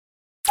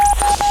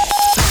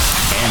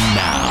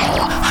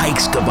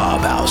Mike's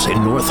Kebab House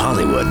in North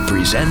Hollywood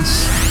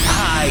presents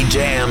High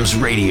Jams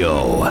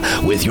Radio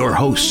with your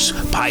hosts,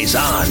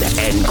 Paisan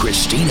and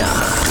Christina.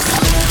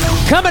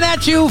 Coming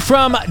at you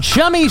from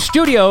Chummy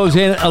Studios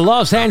in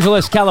Los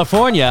Angeles,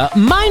 California,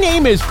 my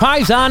name is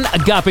Paisan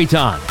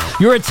Agapitan,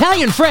 your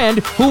Italian friend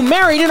who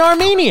married an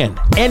Armenian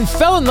and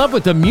fell in love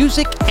with the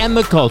music and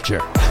the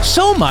culture.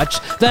 So much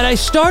that I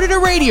started a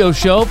radio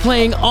show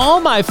playing all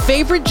my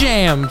favorite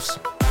jams.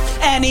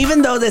 And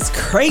even though this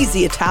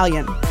crazy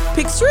Italian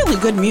picks really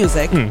good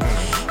music,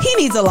 he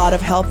needs a lot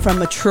of help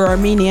from a true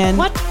Armenian.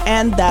 What?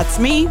 And that's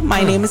me.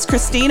 My name is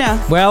Christina.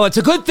 Well, it's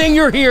a good thing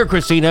you're here,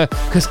 Christina,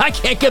 because I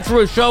can't get through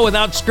a show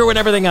without screwing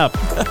everything up.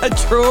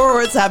 True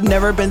words have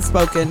never been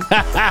spoken.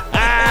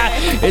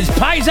 It's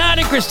Paisan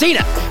and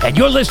Christina, and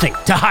you're listening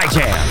to High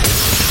Jams.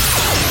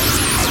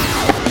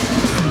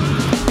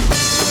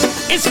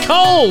 It's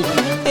cold.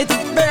 It's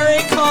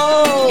very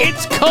cold.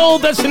 It's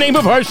cold. That's the name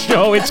of our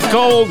show. It's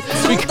cold.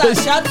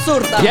 Because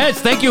yes,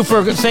 thank you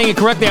for saying it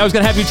correctly. I was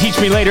going to have you teach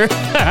me later.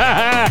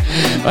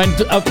 And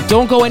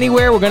don't go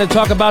anywhere. We're going to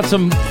talk about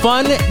some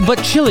fun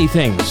but chilly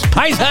things.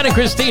 Paisan and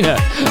Christina,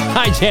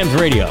 High Jams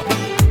Radio.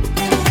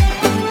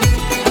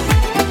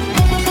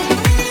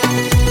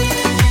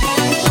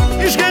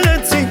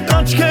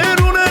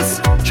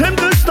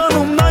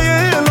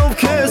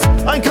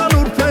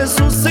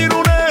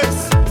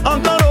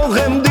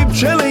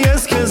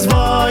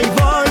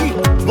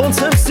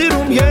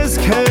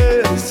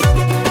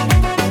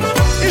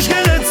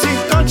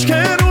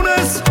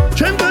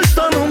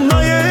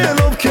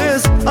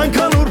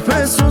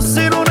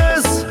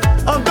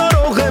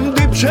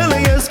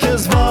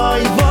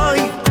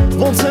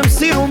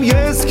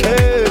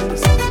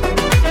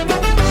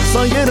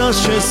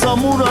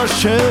 Սամուրաշ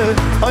չէ,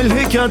 այլ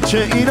հեքիաթ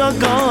չէ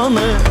իրական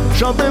է,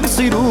 շատ եմ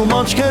սիրում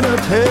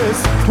աչքերդ հեզ,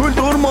 թույլ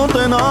տուր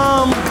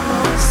մոտենամ,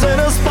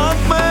 սերս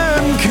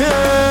պատմեմ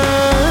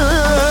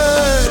քեզ,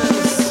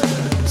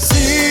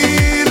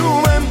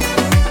 սիրում եմ,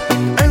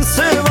 են սև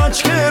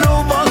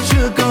աչքերով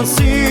աղջկան,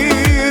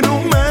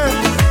 սիրում եմ,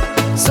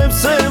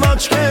 սև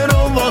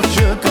աչքերով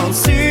աղջկան,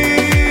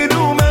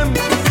 սիրում եմ,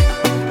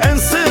 են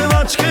սև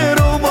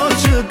աչքերով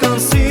աղջկան,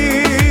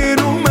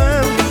 սիրում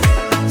եմ,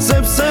 սև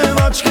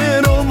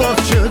աչքերով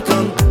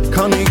աղջկան,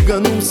 քանի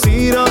գնում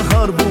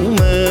սիրահարվում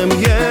եմ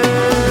ես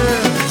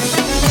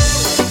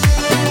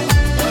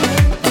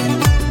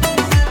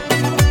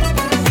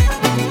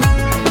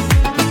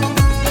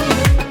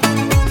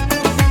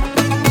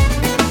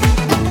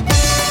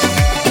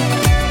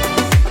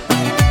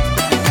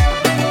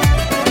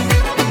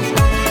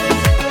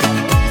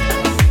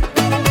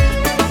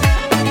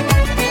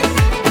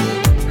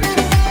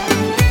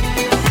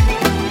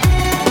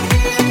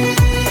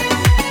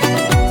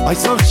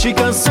Այս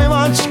աղջիկը սև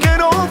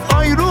աչքերով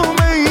այրում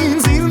է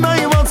ինձ իր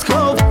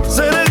նայվածքով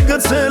Սերը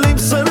գցել իմ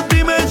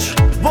սրտի մեջ,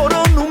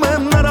 որոնում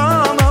եմ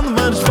նրան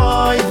անվերջ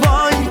Վայ,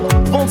 վայ,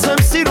 ոնց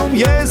եմ սիրում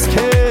ես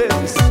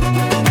քեզ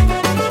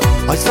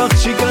Այս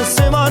աղջիկը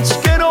սև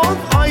աչքերով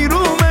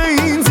այրում է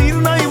ինձ իր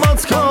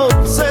նայվածքով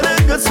Սերը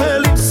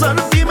գցել իմ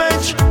սրտի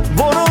մեջ,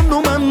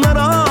 որոնում եմ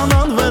նրան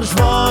անվերջ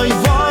Վայ,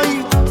 վայ,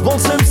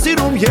 ոնց եմ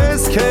սիրում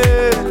ես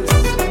քեզ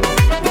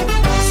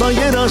Սա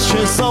երազ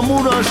չէ, սա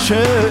մուրազ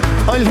չէ,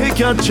 այլ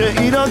հեքիաթ չէ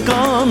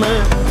իրական է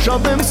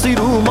Շատ եմ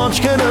սիրում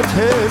աչքերդ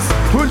հեզ,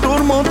 թույլ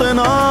տուր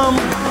մոտենամ,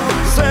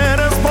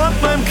 սերս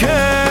պատմեմ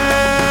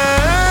քեզ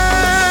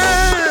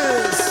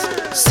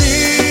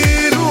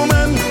Սիրում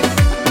եմ,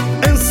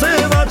 են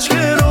սև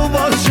աչքերով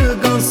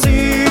աղջկան,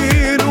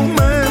 սիրում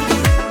եմ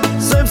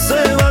Սև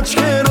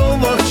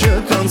աչքերով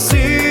աղջկան,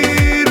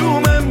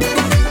 սիրում եմ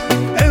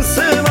Են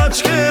սև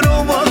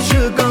աչքերով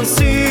աղջկան,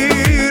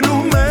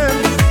 սիրում եմ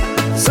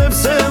Սև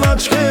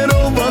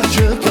աչքերով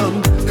աղջկան,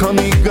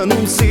 քանի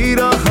գնում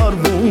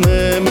սիրահարվում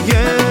եմ ես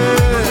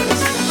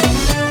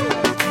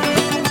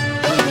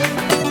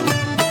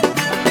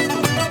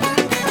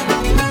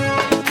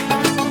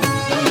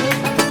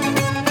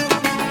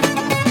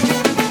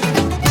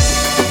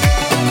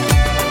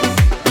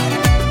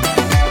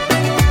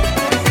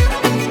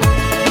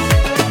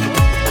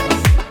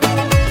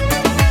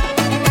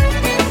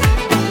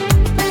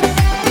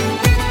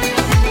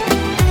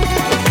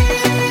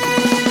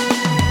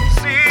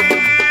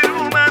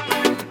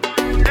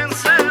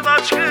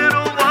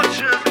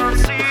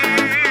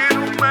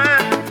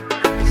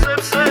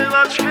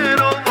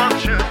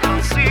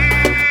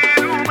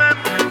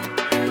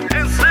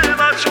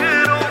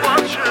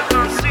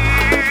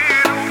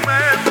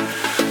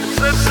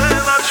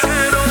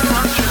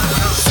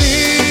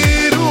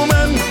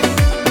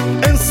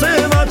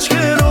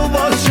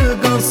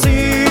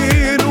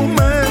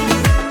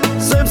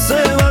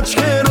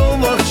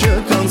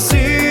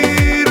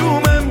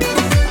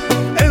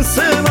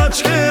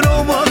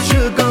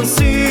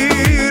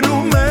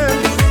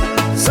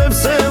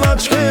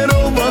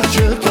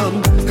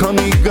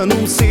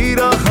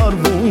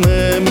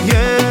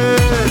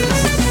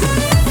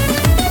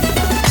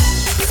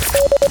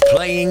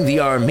Playing the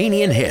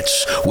Armenian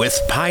hits with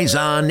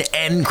Paisan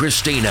and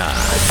Christina.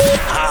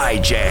 High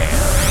Jam.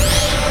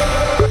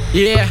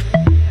 Yeah,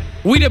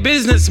 we the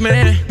business,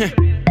 man.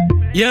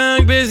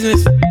 Young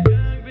business.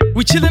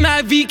 We chillin'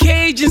 at VK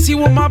Agency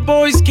with my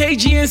boys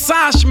KG and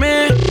Sash,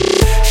 man.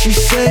 She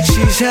said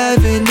she's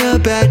having a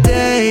bad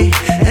day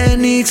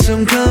and needs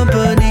some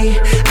company.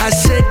 I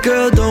said,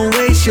 girl, don't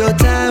waste your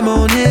time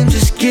on him,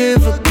 just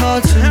give a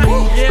call to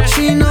me.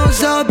 She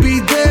knows I'll be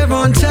there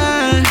on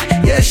time.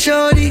 Yeah,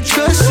 shorty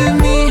trusting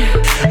me.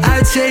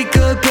 I take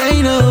her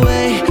pain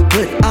away,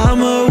 but I'm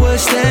her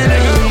worst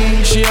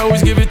enemy. She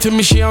always give it to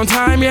me, she on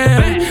time,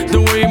 yeah.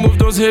 The way you move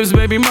those hips,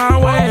 baby, my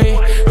way.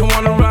 I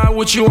wanna ride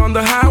with you on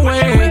the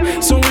highway,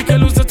 so we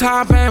can lose the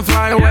top and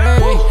fly away.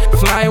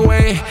 Fly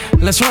away,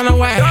 let's run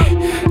away.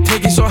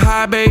 Take it so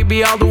high,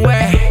 baby, all the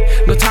way.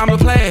 No time to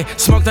play,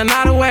 smoke the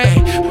night away.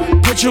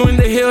 Put you in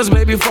the hills,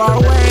 baby, far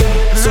away.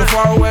 So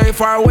far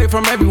away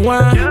from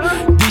everyone.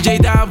 DJ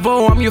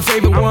Davo, I'm your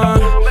favorite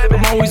one.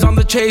 I'm always on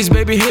the chase,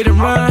 baby, hit and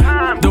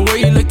run. The way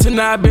you look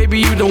tonight, baby,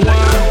 you the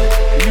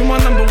one. You my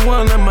number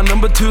one and my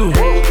number two.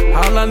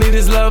 All I need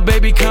is love,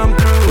 baby, come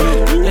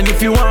through. And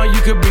if you want,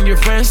 you could bring your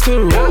friends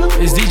too.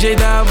 It's DJ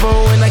Davo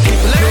and I keep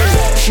it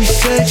lit. She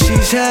said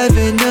she's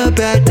having a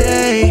bad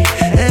day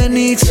and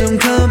needs some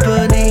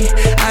company.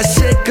 I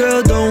said,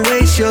 girl, don't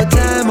waste your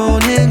time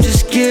on him,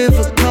 just give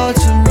a call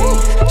to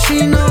me.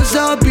 She knows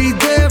I'll be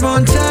there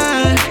on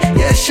time.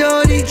 Yeah,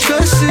 shorty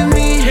trusting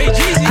me.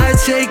 I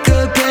take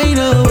her pain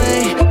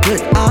away,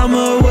 but I'm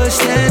her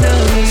worst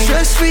enemy.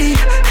 Stress free,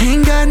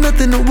 ain't got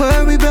nothing to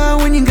worry about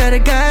when you got a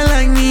guy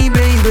like me,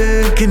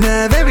 baby. You can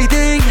have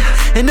everything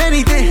and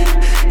anything.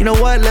 You know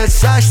what,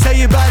 let's tell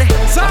you about it.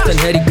 Արդեն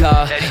հերիկա,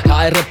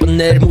 հայ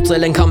ռեպներ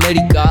մուծել ենք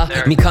Ամերիկա.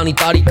 Մի քանի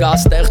տարի կա,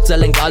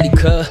 ստեղծել ենք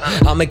ալիքը.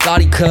 Համե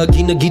կարիքը,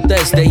 գինը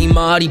գիտես, դե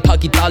հիմա արի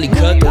փակի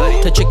տալիքը.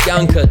 Թե չէ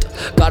կյանքդ,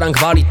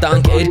 կարանք վարի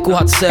տանք. Երկու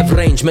հատ սև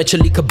ռեյնջ, մեջը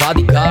լիքը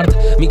bodyguard.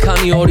 Մի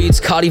քանի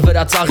օրից քարի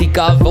վրա ծաղի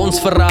կա,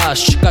 ոնց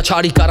ֆրաշ, չկա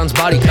չարիք առանց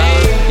բարիքա.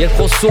 Երբ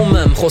խոսում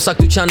եմ,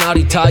 խոսակցության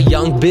արիթա,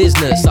 young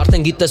business,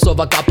 արդեն գիտես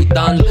ով ա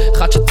կապիտան.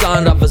 Խաչը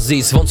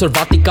ծանրավզիս, ոնց որ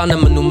Վատիկանը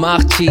մնում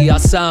աղջի,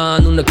 ասա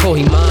անունը քո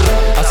հիմա.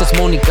 Ասեց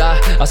Մոնիկա,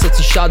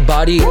 ասեցի շատ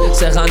բարի,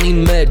 սեղանին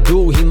մեր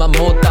դու հիմա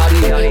մոտ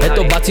տարի.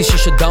 Հետո բացի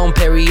շիշը Dom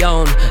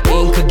Perignon,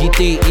 ինքը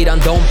գիտի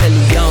իրան Dom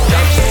Perignon.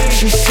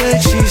 She said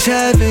she's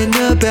having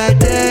a bad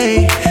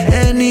day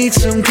and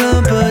needs some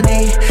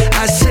company.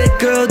 I said,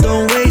 girl,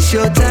 don't waste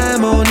your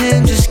time on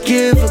him, just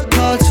give a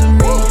call to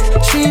me.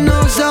 She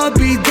knows I'll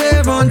be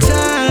there on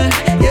time.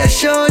 Yeah,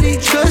 shorty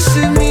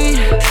trusting me.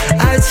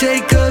 I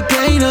take her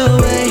pain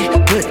away,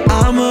 but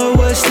I'm her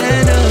worst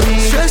enemy.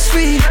 Stress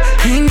free,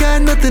 ain't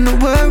got nothing to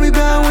worry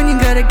about when you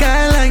got a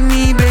guy like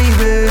me,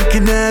 baby. You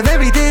can have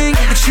everything,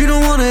 but you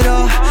don't want it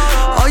all.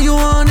 All you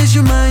want is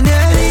your mind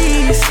at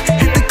ease.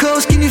 Hit the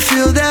coast, can you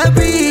feel that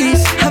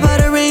breeze? How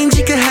about a range,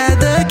 you can have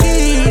the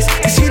keys,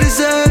 'cause you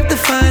deserve the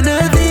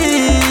finer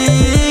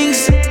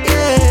things,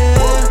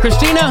 yeah.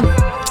 Christina,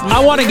 I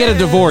want to get a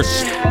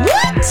divorce.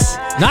 What?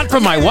 Not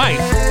from my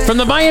wife, from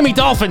the Miami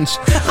Dolphins.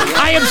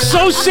 I am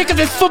so sick of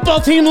this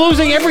football team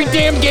losing every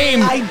damn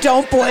game. I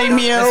don't blame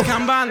you.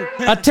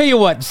 I'll tell you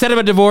what, instead of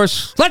a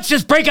divorce, let's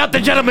just break out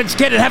the gentleman's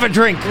kit and have a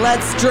drink.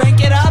 Let's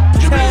drink it up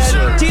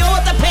and deal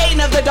with the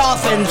pain of the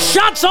Dolphins.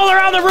 Shots all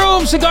around the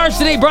room. Cigars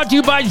today brought to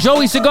you by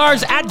Joey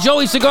Cigars, at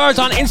Joey Cigars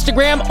on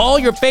Instagram. All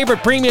your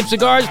favorite premium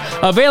cigars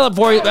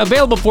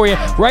available for you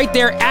right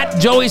there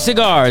at Joey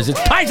Cigars. It's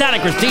Paisana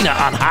Christina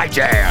on High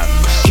Jams.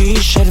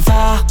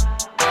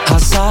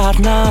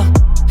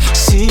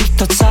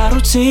 Սիրտը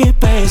ծառուցի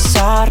պես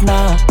արնա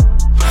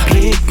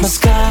Ռիթմս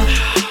կա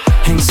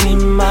հենց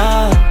հիմա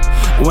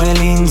Ուել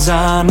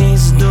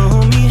ինձանից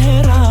դու մի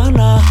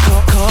հեռանա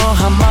Քո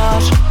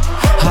համար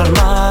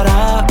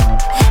հարմարա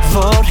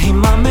Որ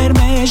հիմա մեր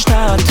մեջ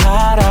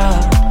դադարա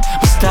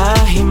Վստա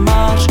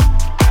հիմար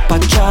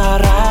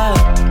պատճառա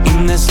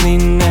Իննես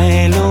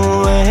լինելու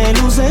էլ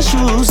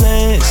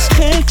ուզես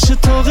Խեք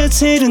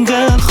չթողեցիր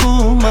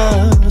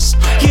ընգալխումս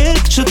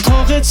Երկ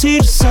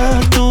չթողեցիր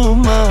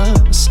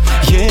սրտումս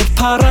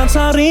Երբ առանց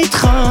առիթ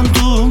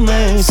խանդում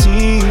ես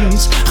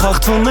ինձ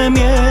Խաղթվում եմ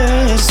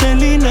ես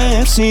էլի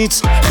ներսից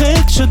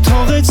Խեք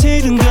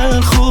չթողեցիր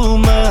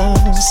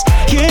ընգալխումս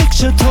Երկ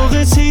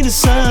չթողեցիր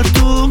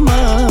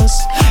սրտումս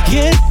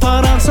Երբ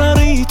առանց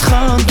առիթ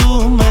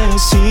խանդում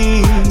ես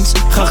ինձ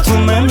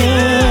Խաղթվում եմ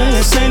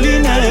ես էլի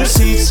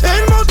ներսից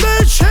Են մոտ է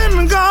չեմ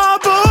գա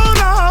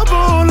բոլա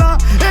բոլա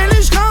Են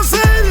իշքան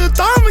սեր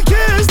տամ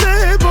կեզ դե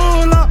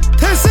բոլա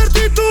Թե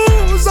սրտի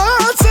դու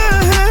զացը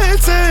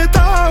հեց է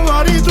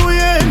տավարի դու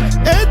են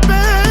Էդ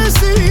պես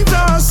ինձ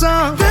ասա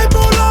Դե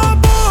բոլա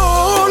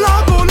բոլա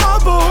բոլա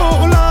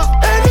բոլա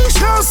Են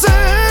իշքան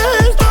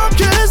սեր տամ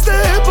կեզ դե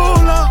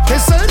բոլա Թե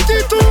սրտի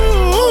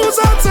դու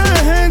զացը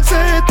հեց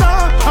է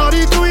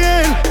տավարի դու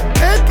են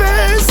Էդ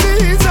պես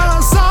ինձ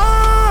ասա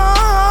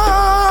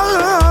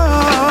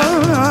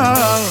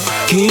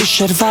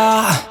Գիշերվա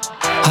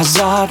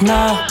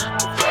հազարնա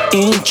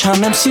Ինչ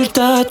անեմ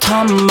սիրտդ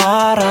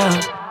համարա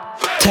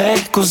Թե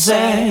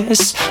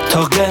կուզես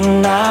թող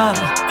գնա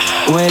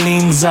Ու էլ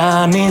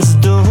ինձանից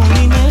դու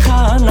մի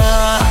նեղանա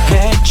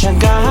Հետ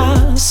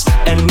չգաս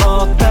էլ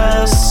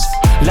մոտս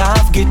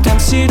Լավ գիտեմ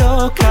սիրո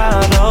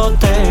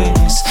կարոտ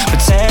ես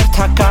Բայց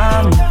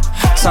երթական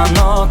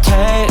ծանոթ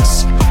ես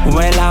ու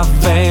էլ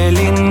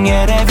ավելին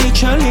երևի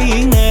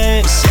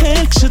չլինես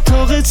Երկ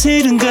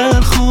չթողեցիր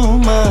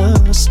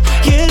գլխումս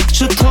Երկ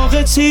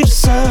չթողեցիր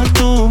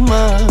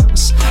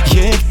սրտումս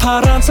Երբ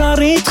առանց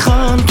առիթ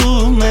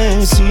խանդում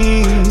ես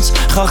ինձ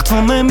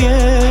Խախտվում եմ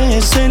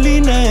ես էլի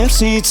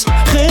ներսից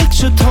Երկ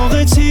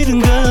չթողեցիր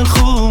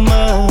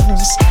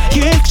գլխումս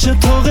Երկ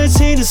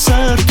չթողեցիր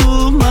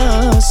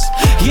սրտումս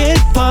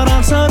Երբ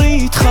առանց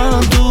առիթ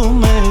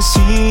խանդում ես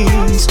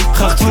ինձ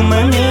Խախտվում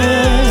եմ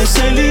ես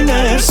էլի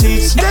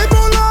ներսից Դե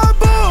բոլա,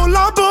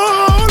 բոլա,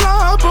 բոլա,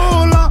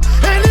 բոլա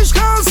Էլ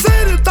իշքան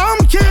սեր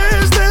տամ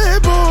քեզ դե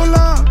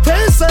բոլա Թե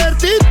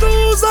սրտի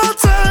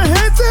տուզած է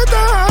հեծ է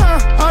դա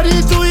Արի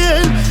դու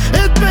էլ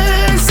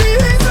էդպես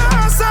ինձ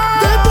ասա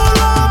Դե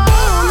բոլա,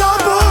 բոլա,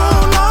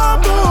 բոլա,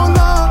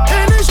 բոլա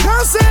Էլ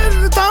իշքան սեր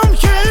տամ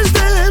քեզ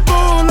դե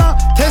բոլա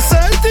Թե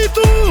սրտի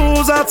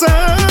տուզած է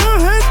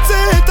հեծ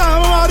է դա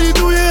Արի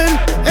դու էլ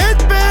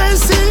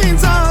էդպես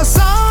ինձ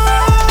ասա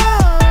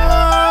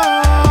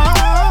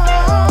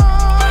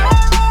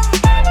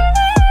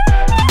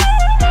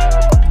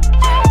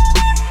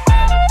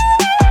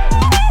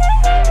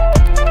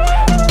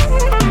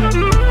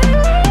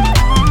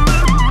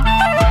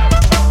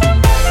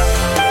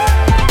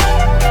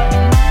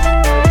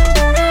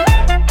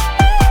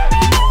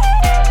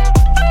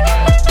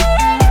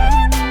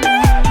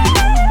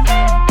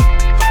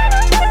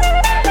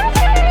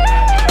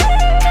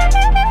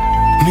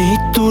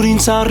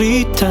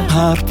Ծառիթը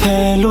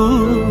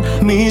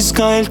հարբելու մի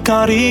զգայլ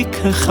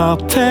կարիքը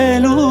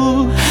խաբելու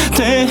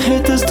Թե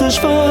հետս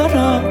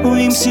դժվարա ու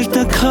իմ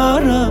սիրտը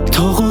քարա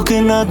Թող ու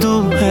գնա դու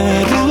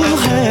հեռու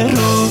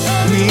հեռու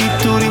Մի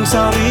տուր իմ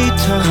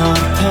ծառիթը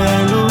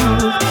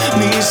հարբելու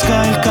մի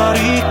զգայլ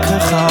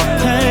կարիքը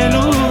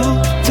խաբելու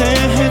Թե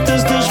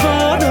հետս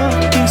դժվարա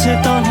ինձ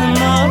հետ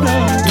անհնարը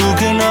Դու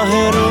գնա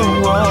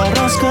հեռու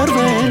առանց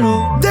կռվելու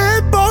Դե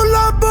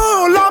բոլա,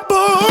 բոլա,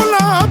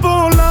 բոլա,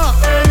 բոլա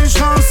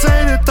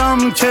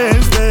Tam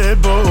քեզ դե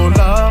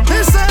բոլա Թե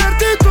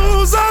սրտի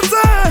տուզած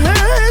է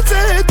հեծ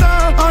է դա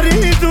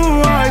Արի դու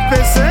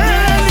այդպես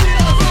էլ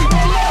Դե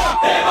բոլա,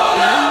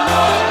 բոլա,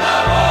 բոլա,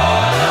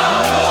 բոլա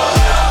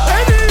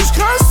Էլ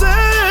իշքան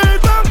սեր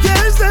տամ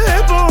քեզ դե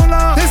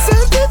բոլա Թե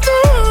սրտի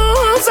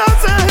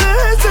տուզած է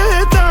հեծ է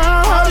դա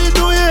Արի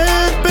դու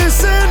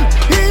այդպես էլ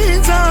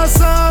ինձ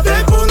ասա Դե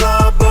բոլա,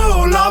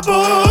 բոլա,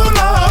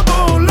 բոլա,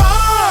 բոլա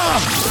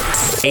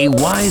A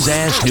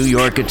wise-ass New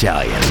York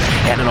Italian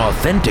and an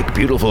authentic,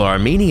 beautiful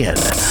Armenian.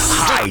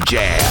 High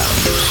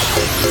Jams.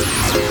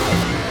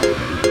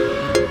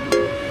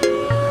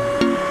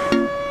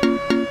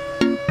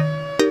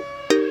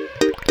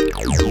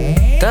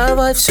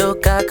 Давай все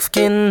как в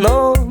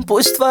кино,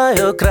 пусть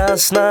твое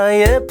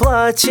красное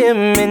платье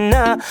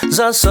меня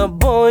за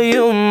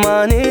собою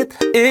манит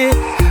И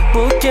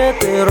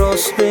букеты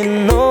роз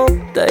вино,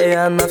 да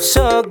я на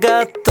все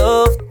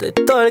готов Ты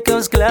только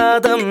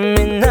взглядом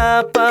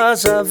меня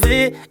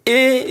позови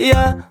И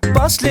я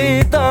по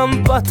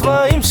следам, по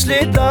твоим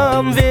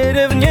следам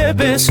Веря в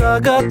небеса,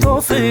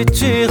 готов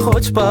идти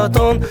хоть по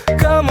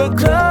тонкому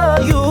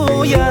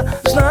краю Я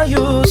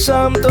знаю,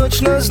 сам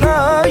точно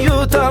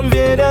знаю, там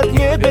верят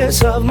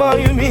небеса в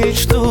мою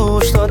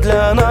мечту, что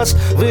для нас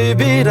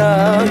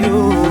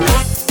выбираю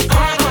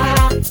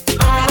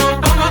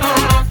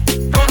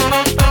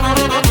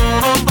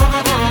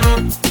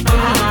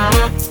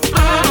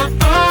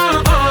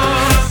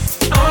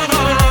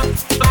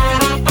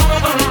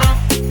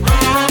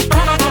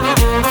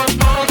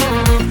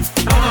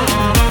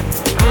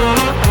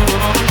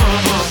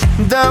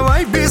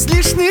Давай без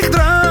лишних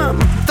драм,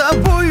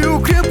 тобою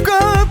крепко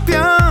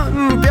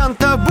пьян Пьян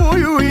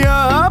тобою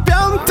я,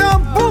 пьян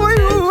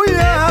тобою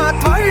я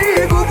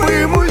Твои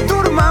губы мой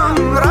дурман,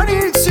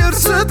 ранит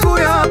сердце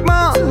твой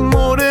обман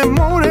Море,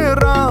 море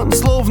ран,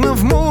 словно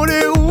в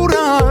море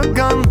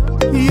ураган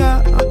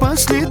Я по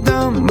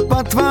следам,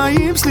 по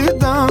твоим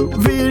следам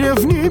Веря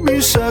в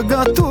небеса,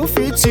 готов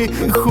идти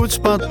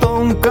хоть по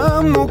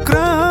тонкому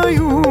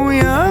краю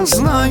Я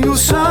знаю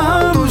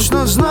сам,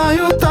 точно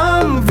знаю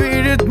там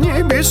Верят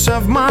небеса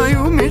в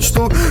мою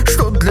мечту,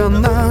 что для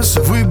нас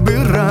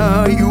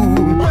выбираю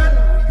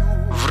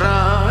в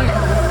рай.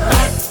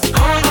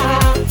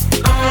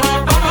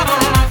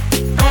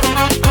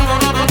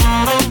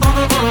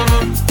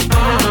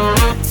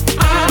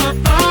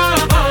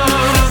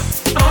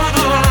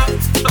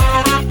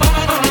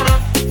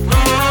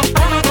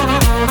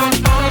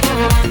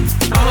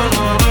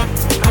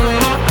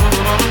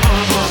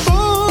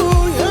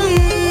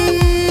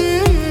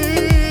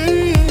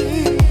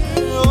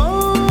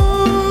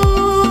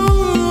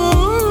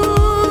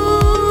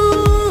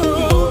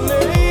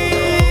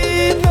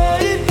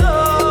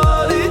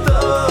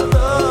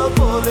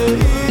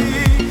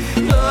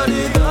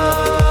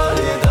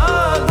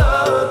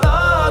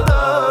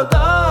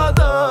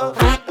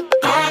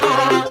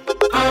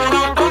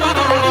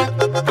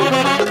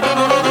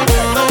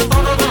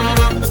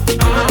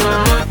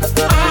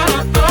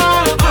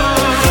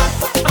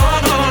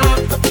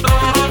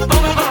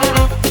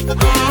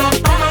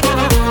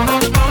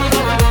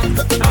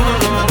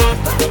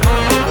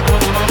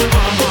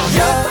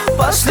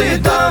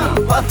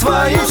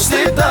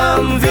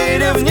 там,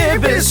 веря в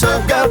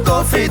небеса,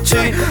 готов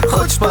идти.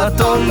 Хоть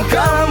потом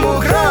кому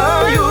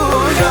краю,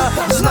 я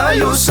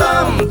знаю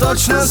сам,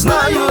 точно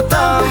знаю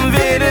там,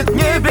 верит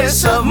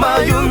небеса в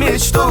мою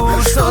мечту,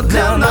 что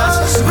для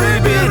нас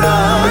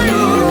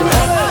выбираю.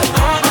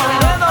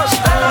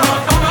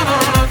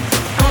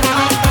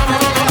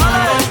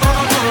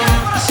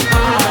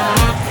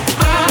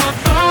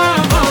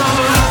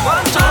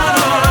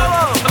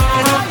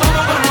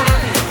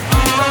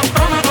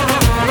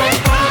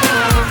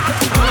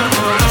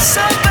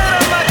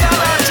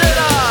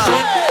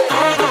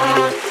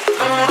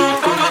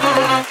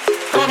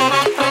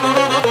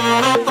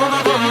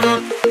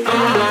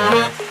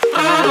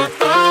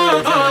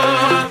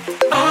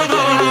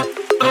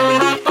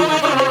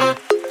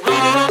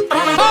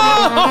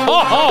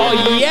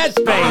 Yes,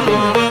 baby.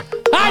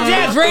 Hi,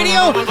 Jazz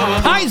Radio.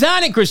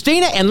 Paisan and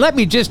Christina. And let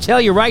me just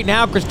tell you right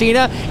now,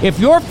 Christina, if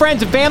your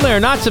friends and family are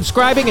not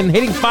subscribing and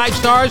hitting 5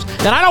 stars,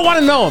 then I don't want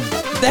to know them.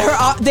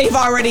 They've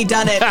already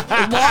done it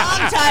a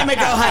long time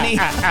ago, honey.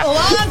 A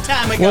long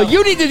time ago. Well,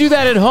 you need to do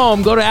that at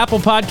home. Go to Apple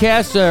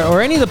Podcasts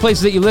or any of the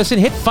places that you listen,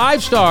 hit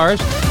 5 stars,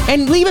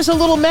 and leave us a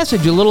little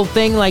message, a little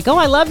thing like, oh,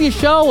 I love your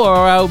show,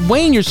 or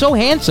Wayne, you're so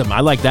handsome.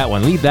 I like that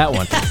one. Leave that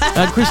one.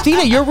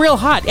 Christina, you're real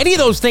hot. Any of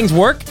those things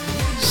work.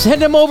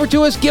 Send them over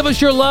to us. Give us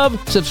your love.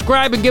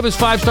 Subscribe and give us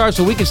 5 stars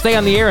so we can stay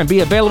on the air and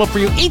be available for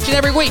you each and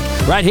every week.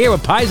 Right here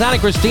with Paisan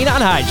and Christina on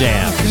High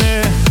Jams.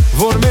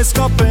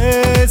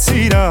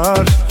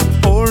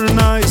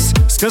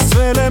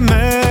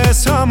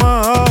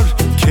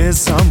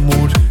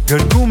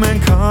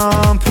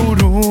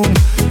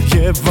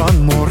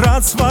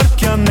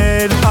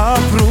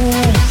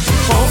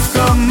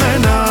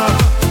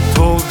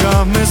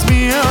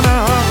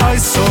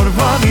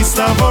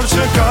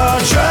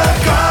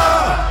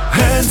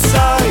 Հենց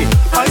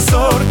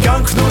այսօր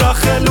կյանքն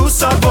ուրախել ու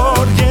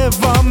սավոր Եվ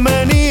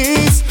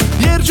ամենից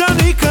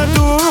երջանիկը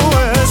դու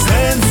ես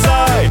Հենց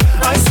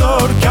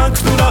այսօր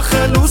կյանքն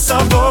ուրախել ու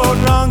սավոր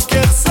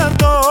Անկեղծ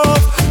սրտով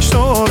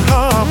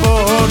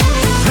շնորհավոր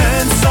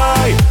Հենց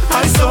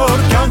այսօր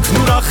կյանքն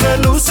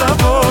ուրախել ու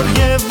սավոր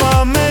Եվ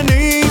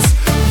ամենից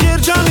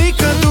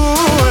երջանիկը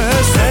դու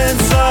ես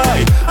Հենց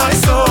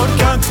այսօր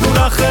կյանքն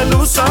ուրախել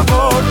ու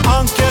սավոր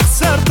Անկեղծ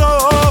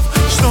սրտով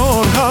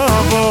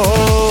շնորհավոր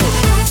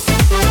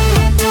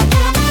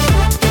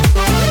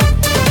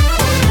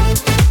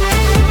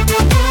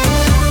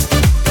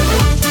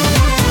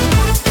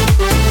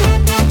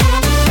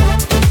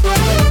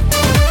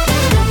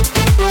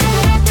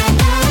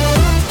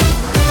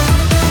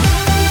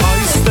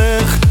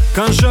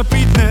Կան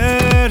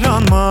շպիտներ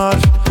անմար,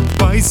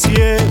 բայց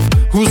և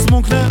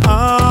հուսմունքն է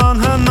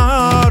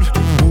անհնար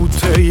Ու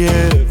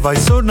թեև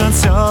այսօրն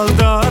անցյալ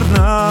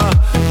դառնա,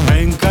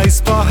 մենք այս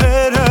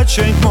պահերը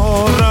չենք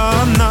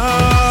մոռանա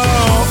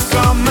Ով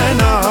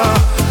կամենա,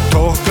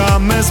 թող կա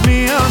մեզ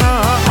միանա,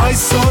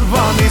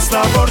 այսօրվանից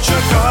լավոր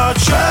չկա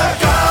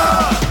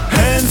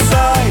Հենց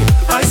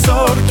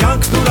այսօր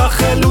կյանքն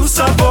ուրախել ու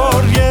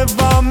սավոր և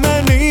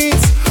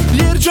ամենից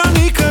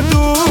երջանիկը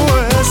դու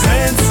ես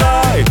Հենց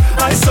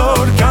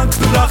այսօր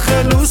կյանքն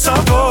ուրախել ու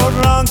սավոր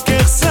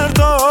Անկեղծ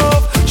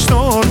սրտով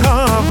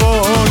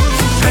շնորհավոր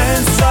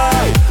Հենց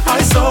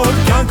այսօր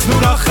կյանքն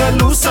ուրախել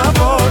ու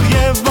սավոր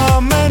Եվ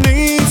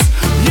ամենից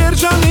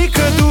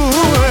երջանիկը դու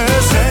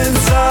ես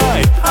Հենց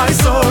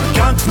այսօր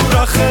կյանքն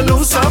ուրախել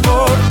ու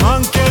սավոր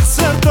Անկեղծ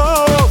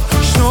սրտով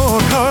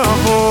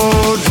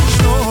շնորհավոր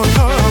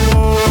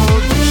Շնորհավոր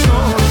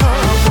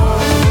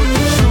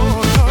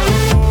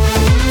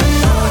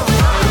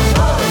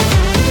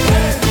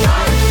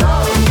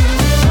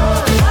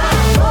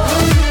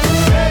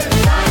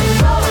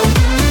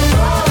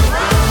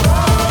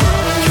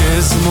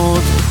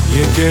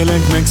Եկել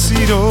ենք մենք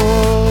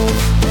սիրով,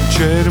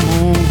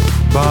 ջերմում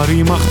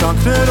բարի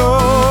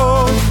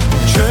մաղթանքներով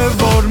Չէ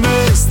որ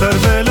մեզ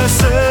տրվել է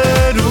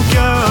սեր ու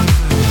կյանք,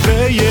 դե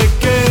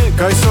եկեք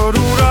այսօր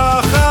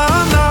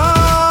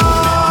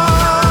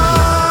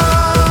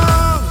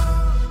ուրախանանք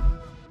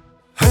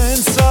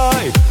Հենց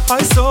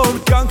այսօր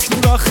կյանքն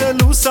ուրախել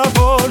ու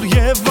սավոր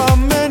Եվ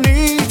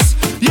ամենից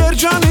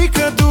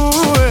երջանիկը դու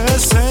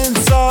ես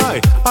Հենց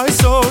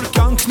այսօր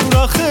կյանքն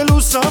ուրախել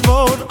ու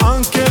սավոր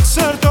Անկեղծ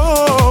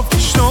սրտով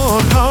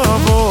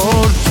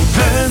շնորհավոր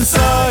Հենց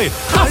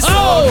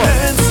այսօր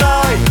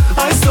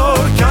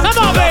կյանքն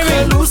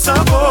ուրախել ու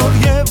սավոր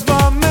Եվ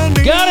ամենից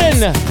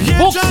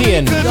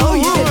Buxian. Oh,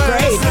 you did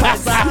great.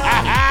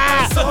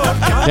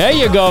 There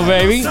you go,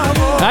 baby.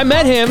 I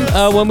met him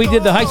when we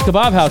did the Heights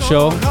Kebab House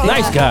show.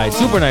 Nice guy,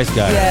 super nice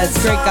guy. Yeah, it's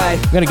a great guy.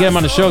 I'm gonna get him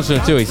on the show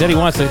soon too. He said he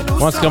wants to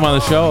come on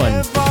the show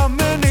and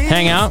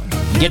hang out,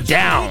 get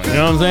down. You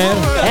know what I'm saying?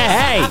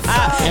 Hey,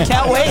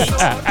 Can't wait.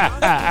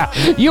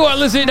 You are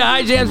listening to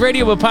High Jams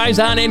Radio with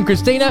Paisan and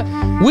Christina.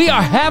 We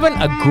are having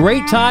a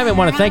great time and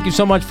want to thank you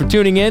so much for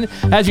tuning in.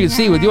 As you can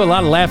see, we do a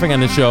lot of laughing on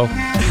the show.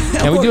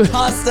 And We're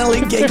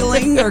constantly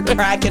giggling or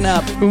cracking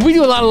up. We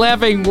do a lot of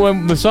laughing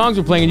when the songs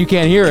are playing and you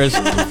can't hear us.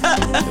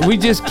 We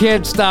just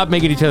can't stop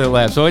making each other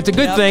laugh. So it's a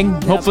good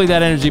thing. Hopefully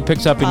that energy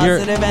picks up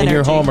in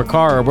your home or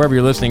car or wherever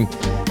you're listening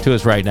to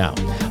us right now.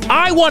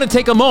 I want to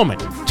take a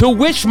moment to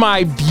wish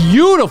my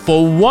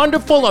beautiful,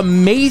 wonderful,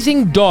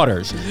 amazing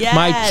daughters, Yes.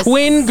 my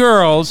twin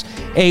girls,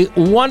 a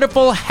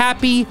wonderful,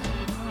 happy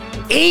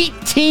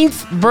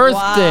 18th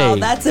birthday. Wow,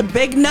 that's a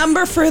big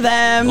number for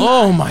them.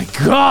 Oh my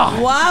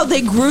God. Wow,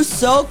 they grew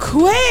so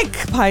quick,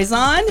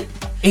 Paisan.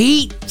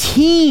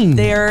 18.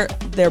 They're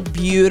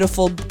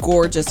beautiful,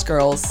 gorgeous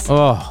girls.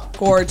 Oh,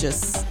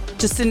 Gorgeous.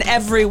 Just in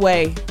every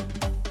way.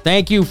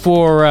 thank you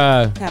for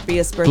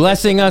Happiest birthday.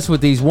 blessing us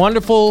with these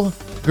wonderful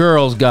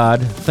girls,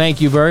 God. Thank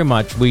you very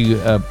much. We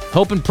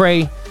hope and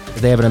pray that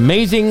they have an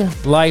amazing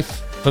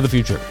life for the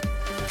future,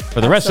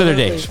 for the rest of their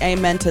days. Absolutely.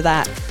 Amen to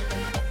that.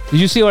 Did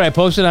you see what I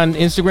posted on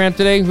Instagram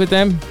today with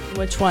them?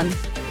 Which one?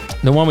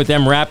 The one with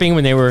them rapping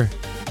when they were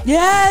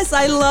Yes,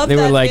 I love They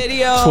that were like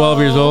video. 12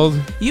 years old.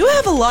 You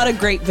have a lot of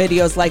great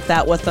videos like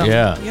that with them.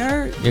 Yeah.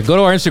 Go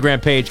to our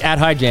Instagram page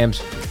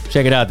 @HighJams.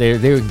 Check it out.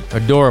 They're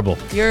adorable.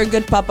 You're a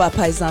good papa,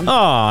 Paisan.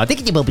 Aw,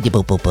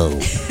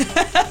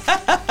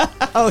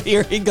 Oh,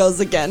 here he goes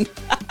again.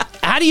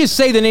 how do you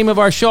say the name of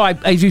our show?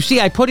 As you see,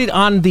 I put it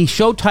on the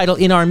show title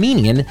in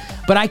Armenian,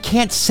 but I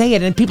can't say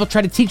it, and people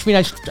try to teach me,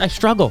 and I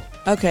struggle.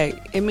 Okay,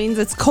 it means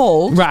it's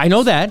cold. Right, I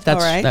know that.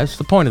 That's All right. that's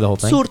the point of the whole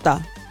thing.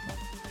 Surta.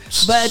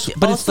 But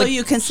it's also like-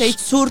 you can say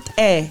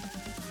surt-e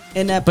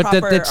in a But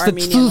proper that's the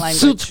Armenian language.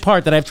 suits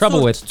part that I have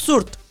trouble with.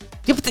 Surt.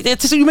 Yeah,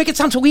 but you make it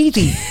sound so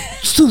easy.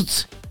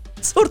 Suits.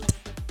 Surt.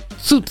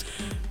 Suit.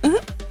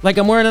 Like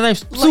I'm wearing a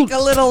nice suit. Like a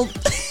little...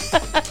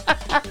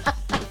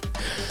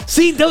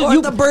 See, Or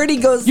the birdie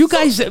goes... you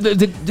guys,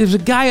 there's a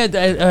guy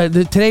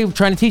today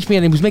trying to teach me,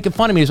 and he was making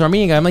fun of me. This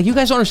Armenian guy. I'm like, you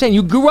guys don't understand.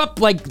 You grew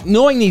up like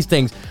knowing these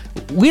things.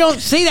 We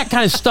don't say that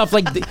kind of stuff.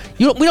 Like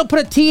we don't put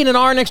a T and an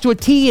R next to a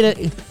T, and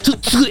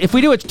if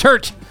we do, it's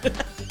turt.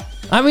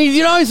 I mean,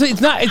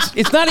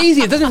 it's not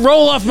easy. It doesn't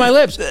roll off my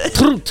lips.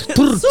 Surt.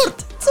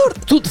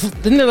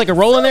 Surt. Isn't there like a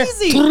roll in there?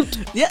 Easy.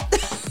 Yeah.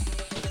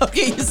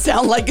 Okay, you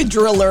sound like a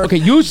driller. Okay,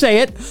 you say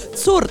it,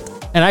 Surt.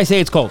 and I say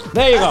it's cold.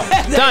 There you go.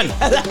 Done.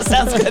 That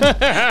sounds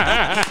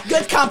good.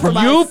 Good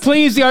compromise. You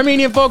please the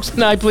Armenian folks,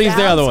 and I please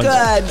the other ones.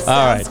 Good.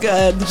 All right. Sounds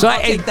good. So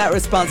I'll take that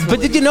responsibility.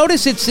 But did you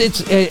notice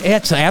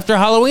it's after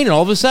Halloween, and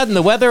all of a sudden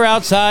the weather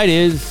outside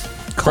is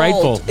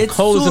frightful. It's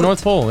cold as the surt.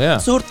 North Pole. Yeah.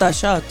 Surta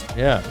shot.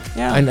 Yeah.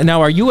 Yeah. And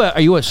now, are you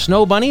a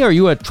snow bunny or are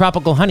you a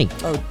tropical honey?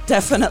 Oh,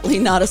 definitely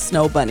not a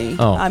snow bunny.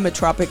 Oh. I'm a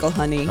tropical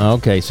honey.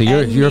 Okay, so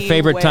your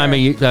favorite time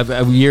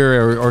of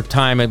year or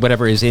time,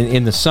 whatever, is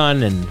in the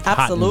sun and hot and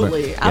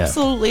Absolutely. yeah.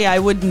 Absolutely. I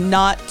would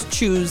not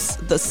choose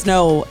the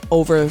snow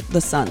over the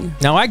sun.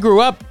 Now, I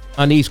grew up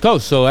on the East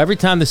Coast, so every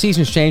time the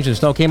seasons changed and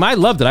snow came, I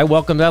loved it. I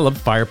welcomed it. I loved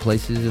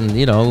fireplaces and,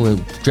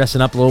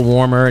 dressing up a little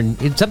warmer. And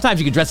sometimes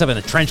you could dress up in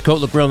a trench coat,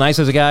 look real nice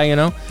as a guy,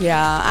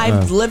 Yeah,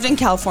 I've lived in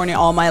California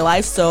all my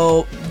life,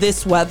 so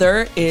this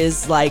weather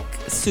is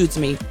suits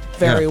me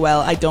very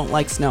well. I don't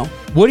like snow.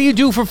 What do you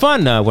do for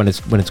fun when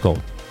it's cold?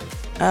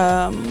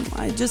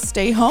 I just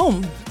stay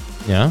home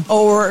Yeah.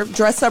 or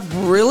dress up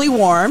really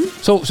warm.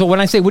 So when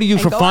I say, what do you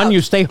do for go fun, out.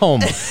 you stay home.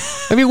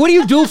 I mean, what do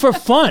you do for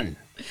fun?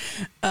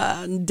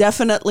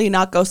 Definitely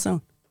not go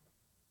snow.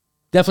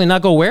 Definitely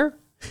not go where?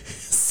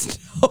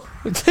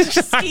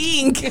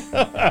 Skiing.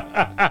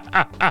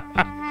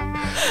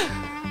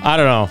 I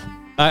don't know.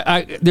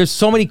 There's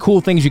so many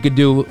cool things you could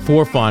do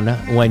for fun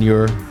when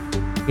you're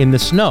in the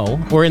snow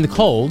or in the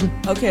cold.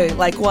 Okay,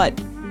 like what?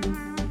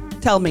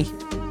 Tell me.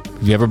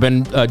 Have you ever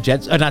been not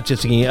jet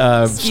skiing,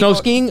 snow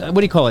skiing? What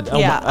do you call it?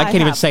 Yeah, I can't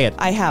even have. say it.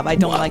 I have. I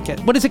don't like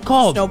it. What is it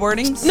called?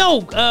 Snowboarding?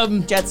 No.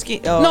 Jet ski?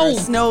 No.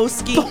 Snow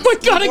ski? Oh my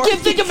God, I can't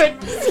think of it.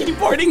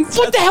 Skateboarding?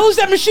 What the hell is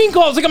that machine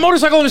called? It's like a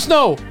motorcycle in the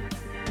snow.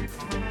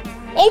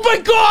 Oh my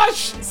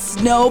gosh!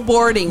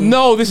 Snowboarding.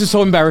 No, this is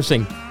so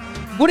embarrassing.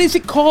 What is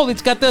it called?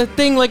 It's got the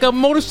thing like a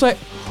motorcycle.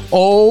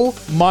 Oh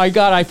my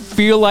God, I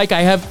feel like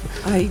I have...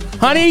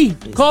 Honey,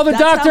 call the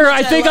That's how doctor. much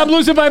I think love- I'm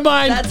losing my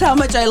mind. That's how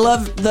much I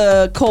love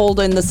the cold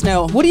and the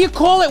snow. What do you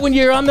call it when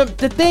you're on the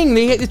thing?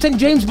 It's in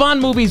James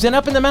Bond movies and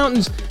up in the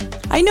mountains.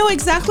 I know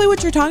exactly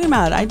what you're talking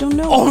about. I don't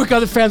know. Oh my God,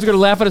 the fans are going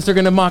to laugh at us. They're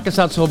going to mock us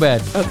out so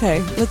bad.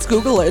 Okay, let's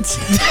Google it.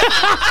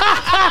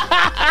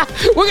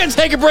 We're going to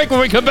take a break. When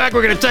we come back,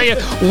 we're going to tell you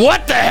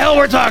what the hell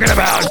we're talking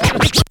about.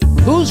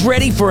 Who's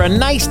ready for a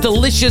nice,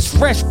 delicious,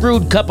 fresh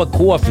brewed cup of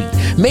coffee?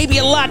 Maybe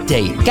a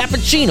latte,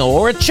 cappuccino,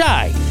 or a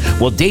chai?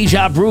 Well,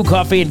 Deja Brew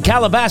Coffee in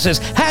Calabasas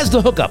has the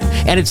hookup,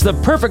 and it's the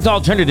perfect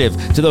alternative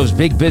to those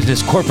big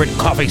business corporate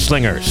coffee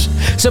slingers.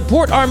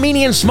 Support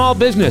Armenian small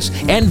business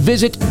and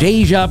visit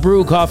Deja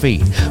Brew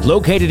Coffee.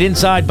 Located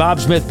inside Bob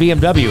Smith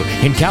BMW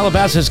in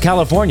Calabasas,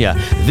 California,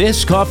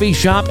 this coffee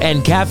shop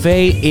and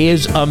cafe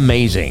is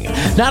amazing.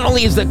 Not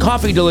only is the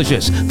coffee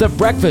delicious, the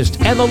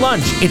breakfast and the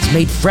lunch, it's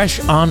made fresh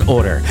on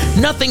order.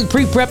 Nothing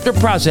pre-prepped or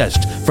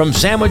processed. From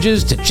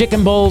sandwiches to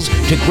chicken bowls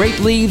to grape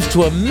leaves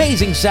to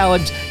amazing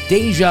salads,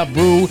 Deja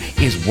Brew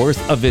is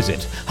worth a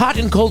visit. Hot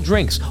and cold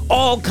drinks,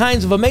 all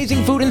kinds of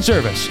amazing food and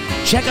service.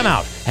 Check them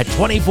out at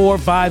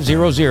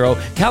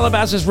 24500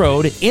 Calabasas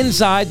Road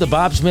inside the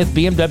Bob Smith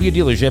BMW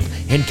dealership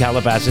in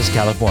Calabasas,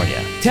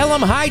 California. Tell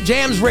them High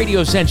Jams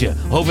Radio sent you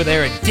over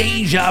there at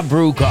Deja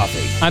Brew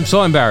Coffee. I'm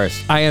so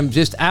embarrassed. I am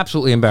just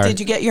absolutely embarrassed. Did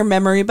you get your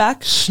memory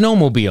back?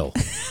 Snowmobile.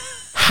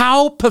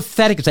 How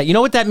pathetic is that? You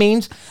know what that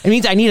means? It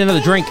means I need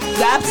another drink.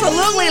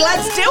 Absolutely.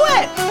 Let's do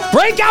it.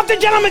 Break out the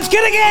gentleman's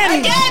kit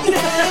again!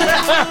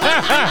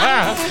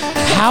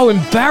 How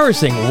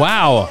embarrassing.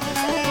 Wow.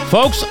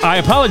 Folks, I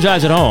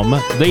apologize at home.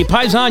 The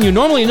Paisan you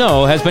normally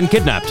know has been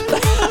kidnapped.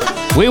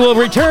 We will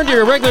return to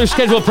your regular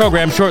scheduled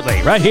program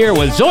shortly, right here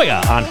with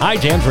Zoya on High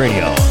Jams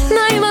Radio.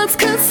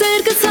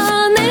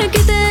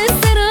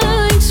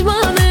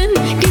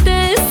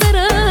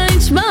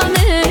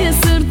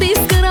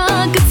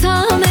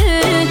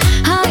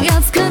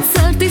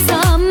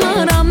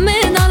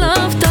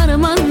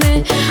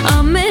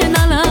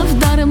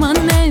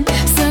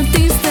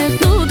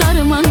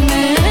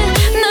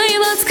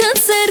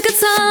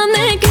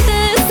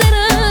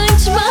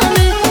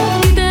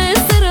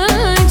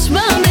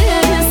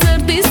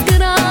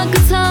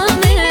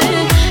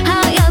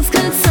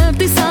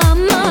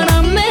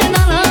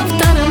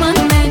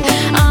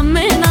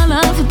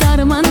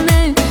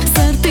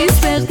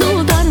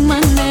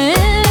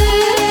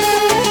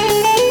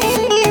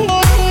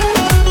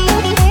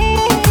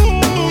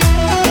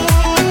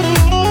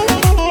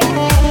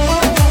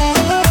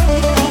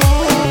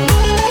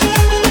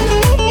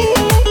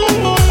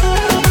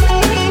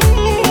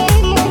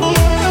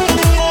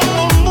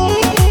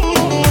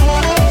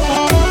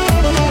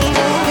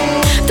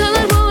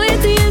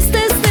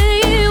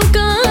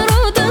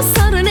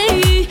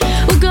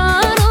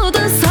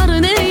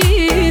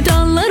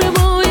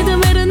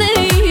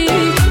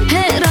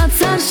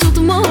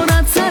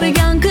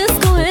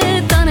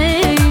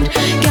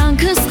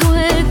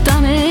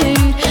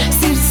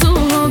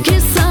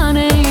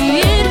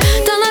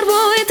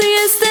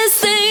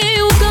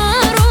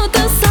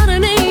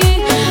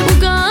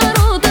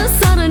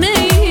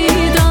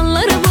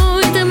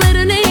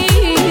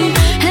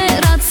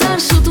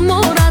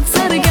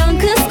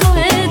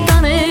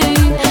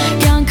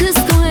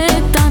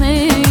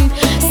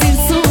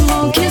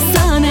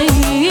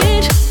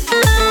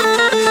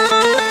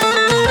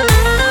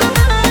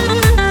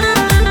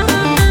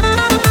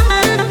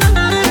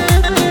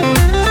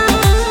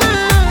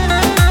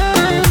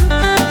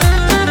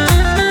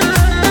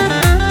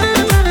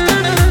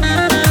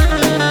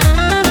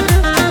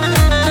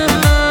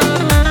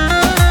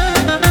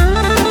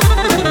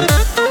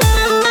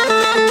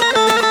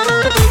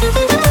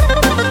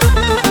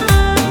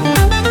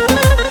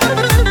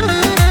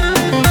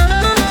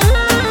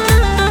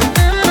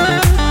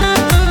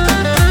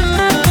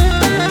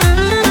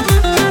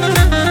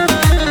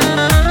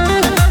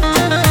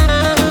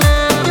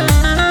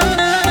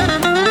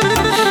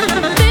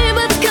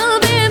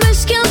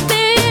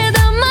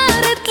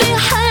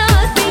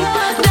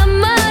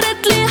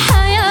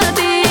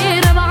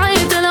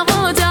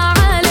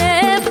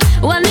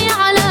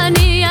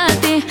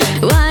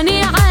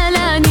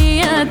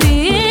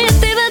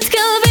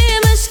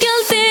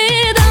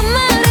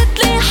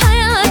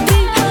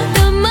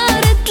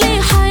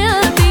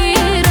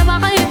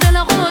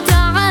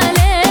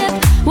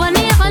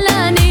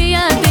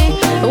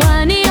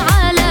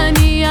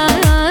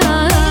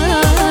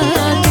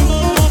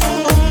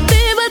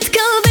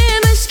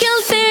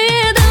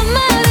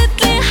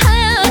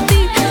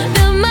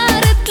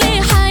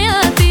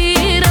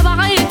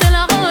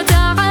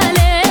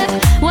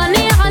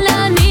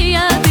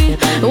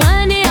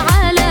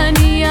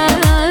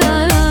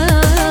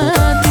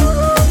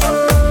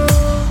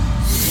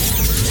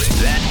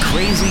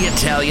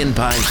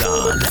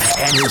 Paisan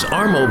and his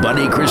Armo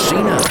buddy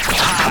Christina.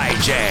 High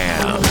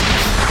Jam.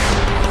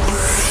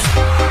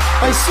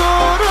 Ay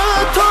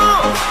sorato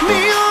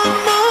mian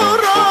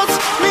morat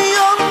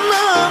mian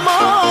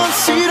namas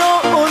siro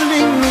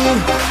olini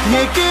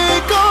yeke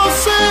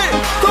kase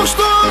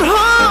toshtor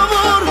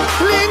havor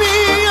lini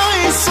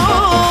ay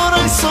sor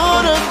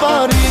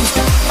bari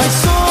ay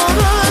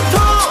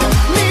sorato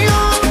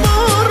mian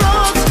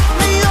morat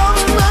mian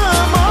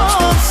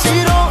namas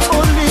siro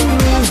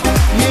olini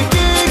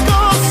yeke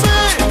kase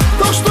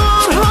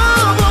toshtor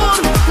havor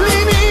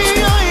lini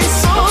ay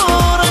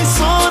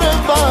sor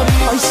bari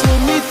ay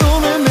soni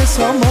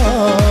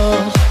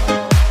Samar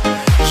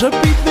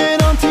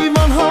Jabitner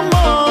antiman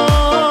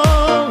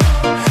hamar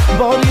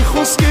Bari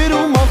khosker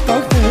u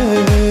maqtaqte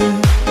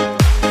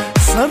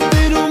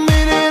Sarder u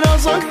mere raz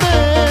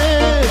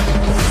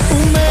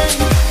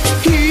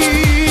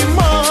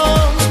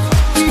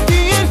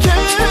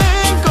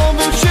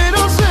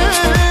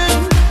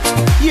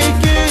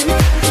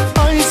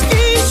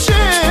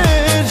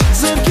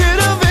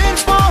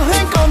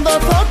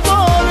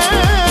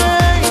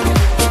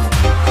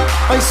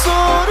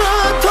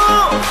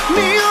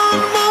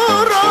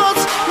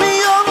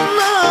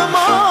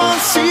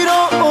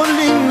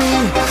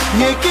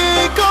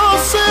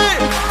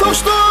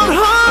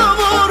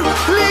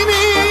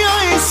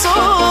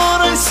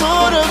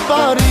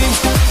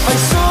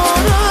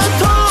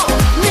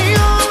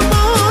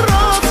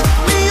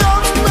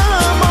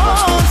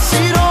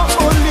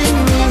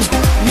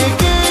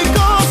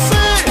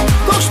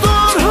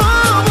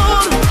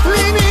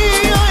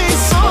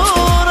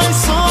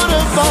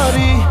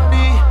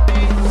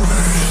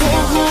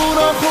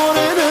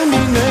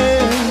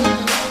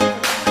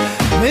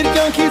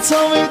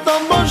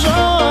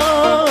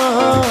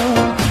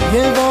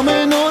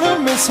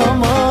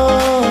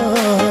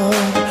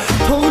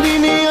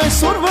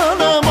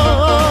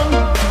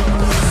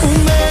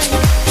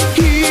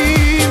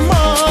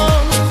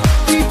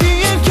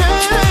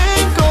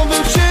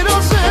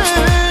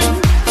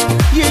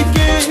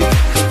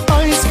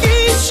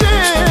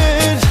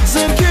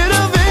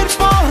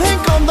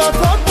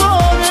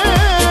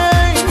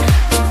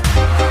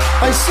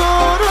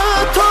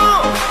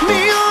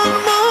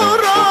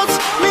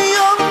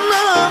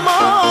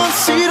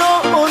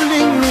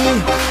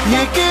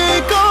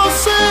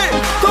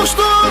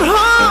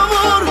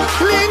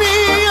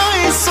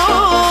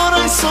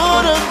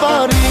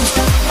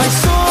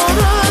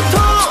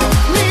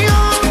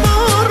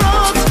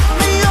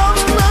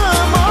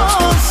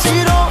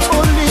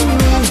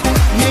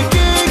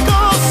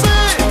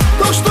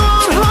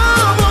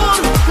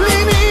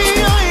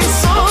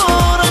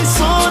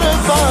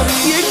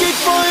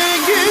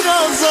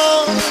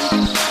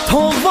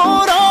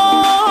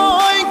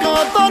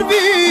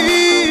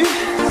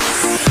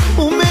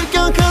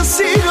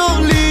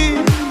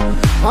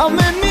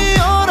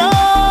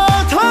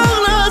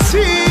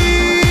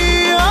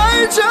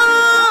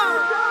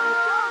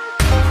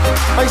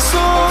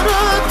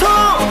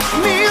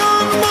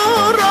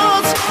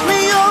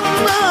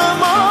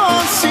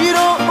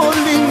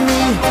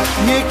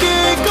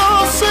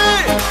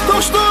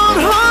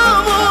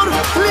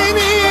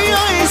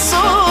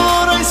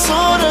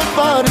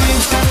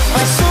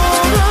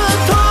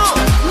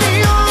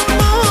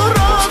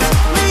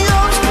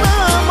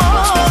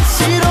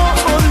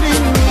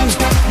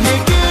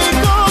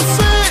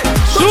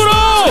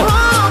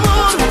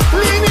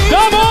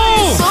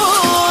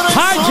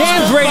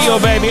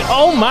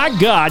Oh my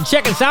God.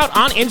 Check us out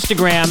on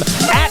Instagram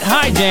at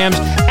High Jams.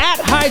 At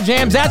High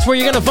Jams. That's where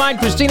you're going to find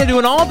Christina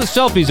doing all the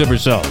selfies of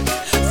herself.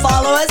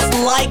 Follow us,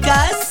 like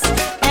us,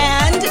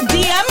 and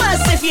DM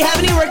us if you have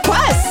any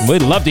requests.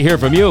 We'd love to hear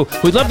from you.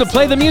 We'd love to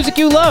play the music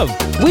you love.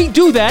 We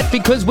do that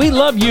because we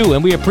love you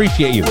and we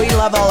appreciate you. We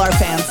love all our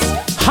fans.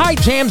 High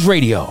Jams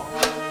Radio.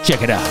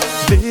 Check it out.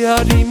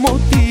 Բեարի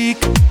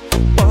մոտիկ,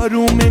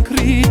 պարում ենք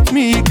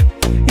ռիթմիկ,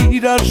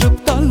 իրար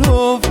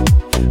ժպտալով,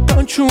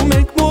 կանչում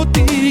ենք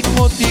մոտիկ,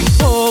 մոտիկ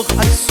թող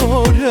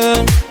այսօրը,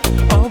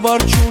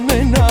 ավար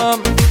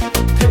չունենամ,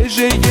 թեժ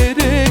է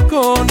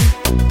երեկոն,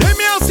 դե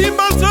միասին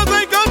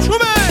բարձրացեք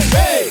կանչում ենք,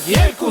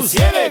 1, 2,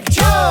 3,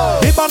 4,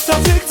 դե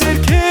բարձրացեք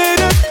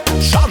ձերքերը,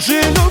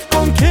 շարժելով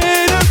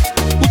կոնքերը,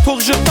 ու թող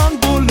ժպտան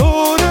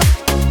բոլորը,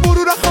 որ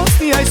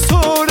ուրախացնի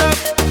այսօրը,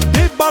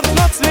 դե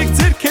բարձրացեք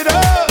ձերքերը,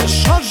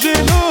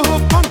 շարժելով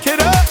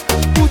կոնքերը,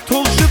 ու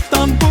թող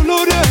ժպտան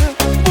բոլորը,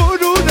 որ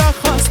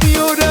ուրախացնի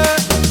օրը.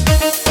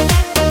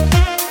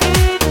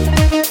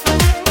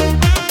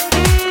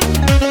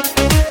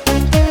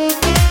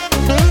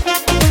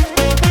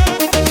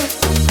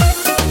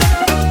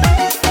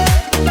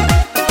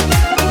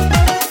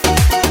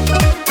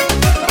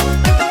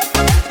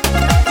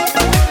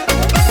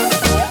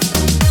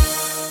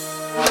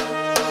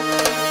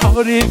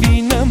 Արևի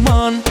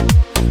նման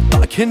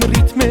տաք են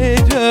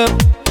ռիթմերը,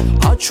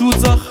 աչու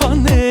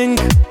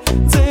ձախանենք,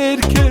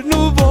 ձերքերն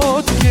ու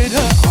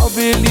ոտքերը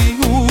ավելի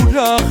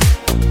ուրախ,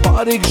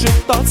 բարեք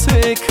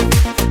ժպտացեք,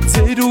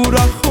 ձեր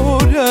ուրախ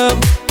օրը,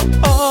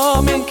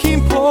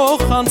 ամենքին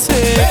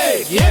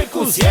փոխանցեք, 1,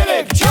 2,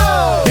 3,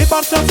 4, դե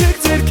բարձրացեք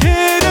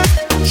ձերքերը,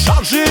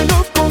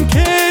 շարժելով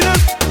կոնքերը,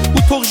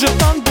 ու թող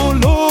ժպտան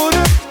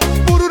բոլորը,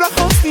 որ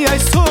ուրախացնի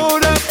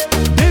այսօրը,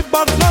 դե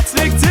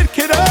բարձրացեք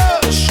ձերքերը,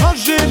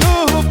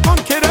 շարժելով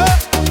կոնքերը,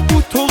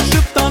 ու թող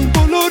ժպտան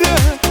բոլորը,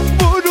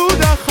 որ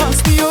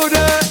ուրախացնի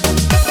օրը.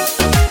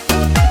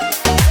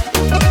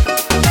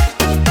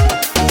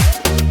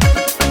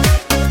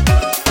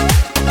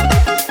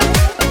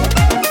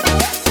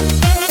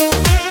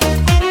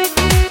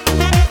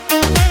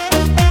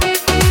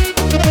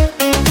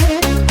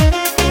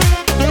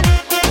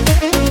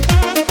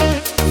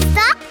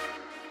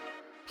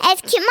 Այս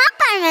քիմա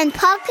պարում են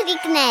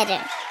փոքրիկները,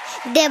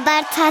 դե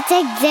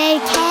բարձրացեք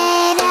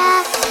ձերքերը,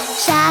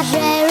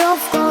 շարժելով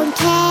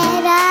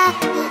կոնքերը,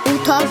 ու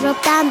թող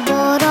ժպտան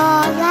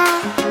բոլորը,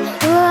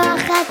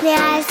 ուրախացնի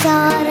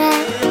այսօրը.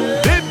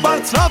 Դե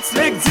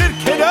բարձրացեք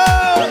ձերքերը,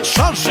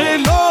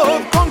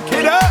 շարժելով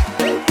կոնքերը,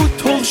 ու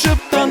թող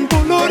ժպտան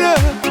բոլորը,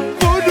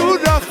 որ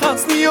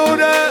ուրախացնի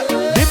օրը.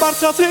 Դե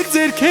բարձրացեք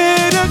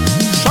ձերքերը,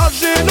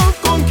 շարժելով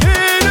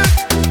կոնքերը,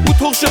 ու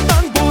թող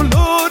ժպտան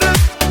բոլորը,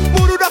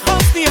 որ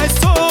ուրախացնի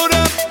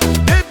այսօրը.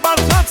 Դե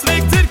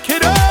բարձրացեք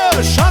ձերքերը,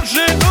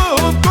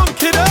 շարժելով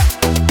կոնքերը,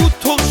 ու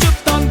թող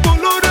ժպտան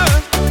բոլորը,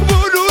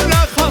 որ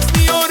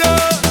ուրախացնի օրը.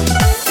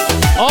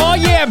 Oh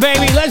yeah,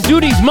 baby. Let's do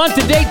these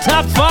month-to-date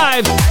top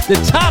 5. The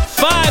top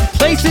 5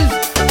 places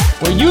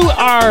where you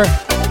are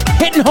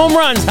hitting home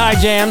runs, High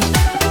Jams.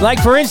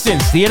 Like, for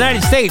instance, the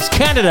United States,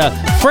 Canada,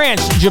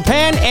 France,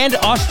 Japan, and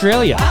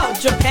Australia. Wow,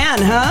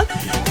 Japan, huh?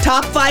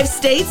 Top 5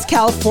 states: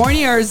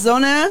 California,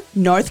 Arizona,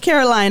 North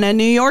Carolina,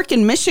 New York,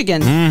 and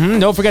Michigan.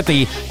 Don't forget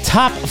the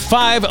top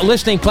 5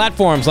 listening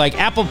platforms like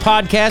Apple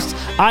Podcasts,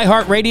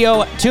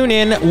 iHeartRadio,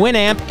 TuneIn,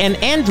 Winamp, and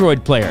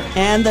Android Player.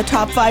 And the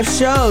top 5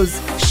 shows: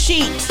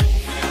 Sheet,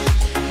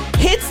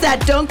 Hits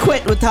That Don't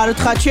Quit with Haru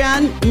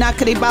Tchachian,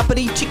 Nakari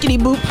Bapari Chickity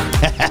Boop.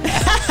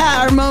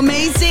 Our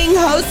amazing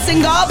hosts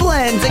and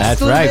goblins.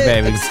 That's right,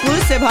 baby.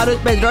 Exclusive Harut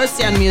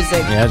Bedrosian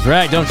music. That's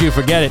right. Don't you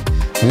forget it.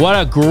 What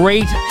a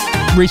great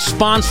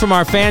response from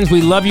our fans.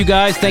 We love you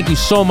guys. Thank you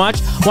so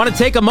much. Want to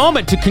take a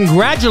moment to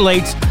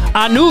congratulate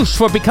Anush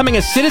for becoming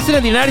a citizen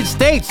of the United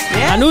States.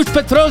 Yes. Anush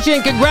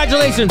Petrosian,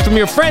 congratulations from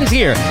your friends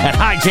here at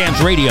High Jams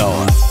Radio.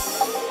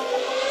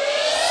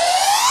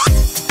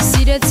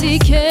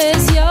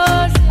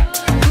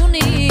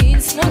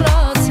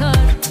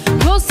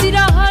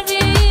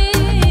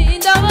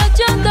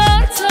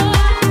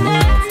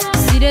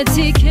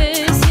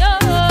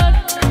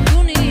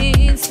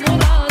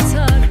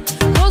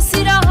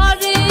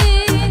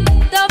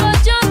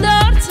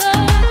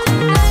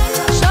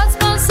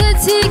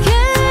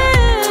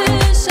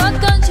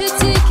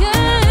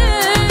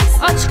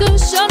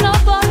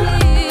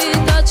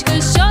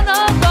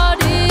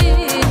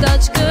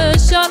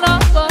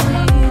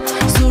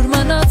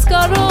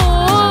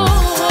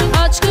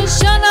 Aşkı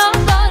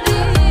şanabari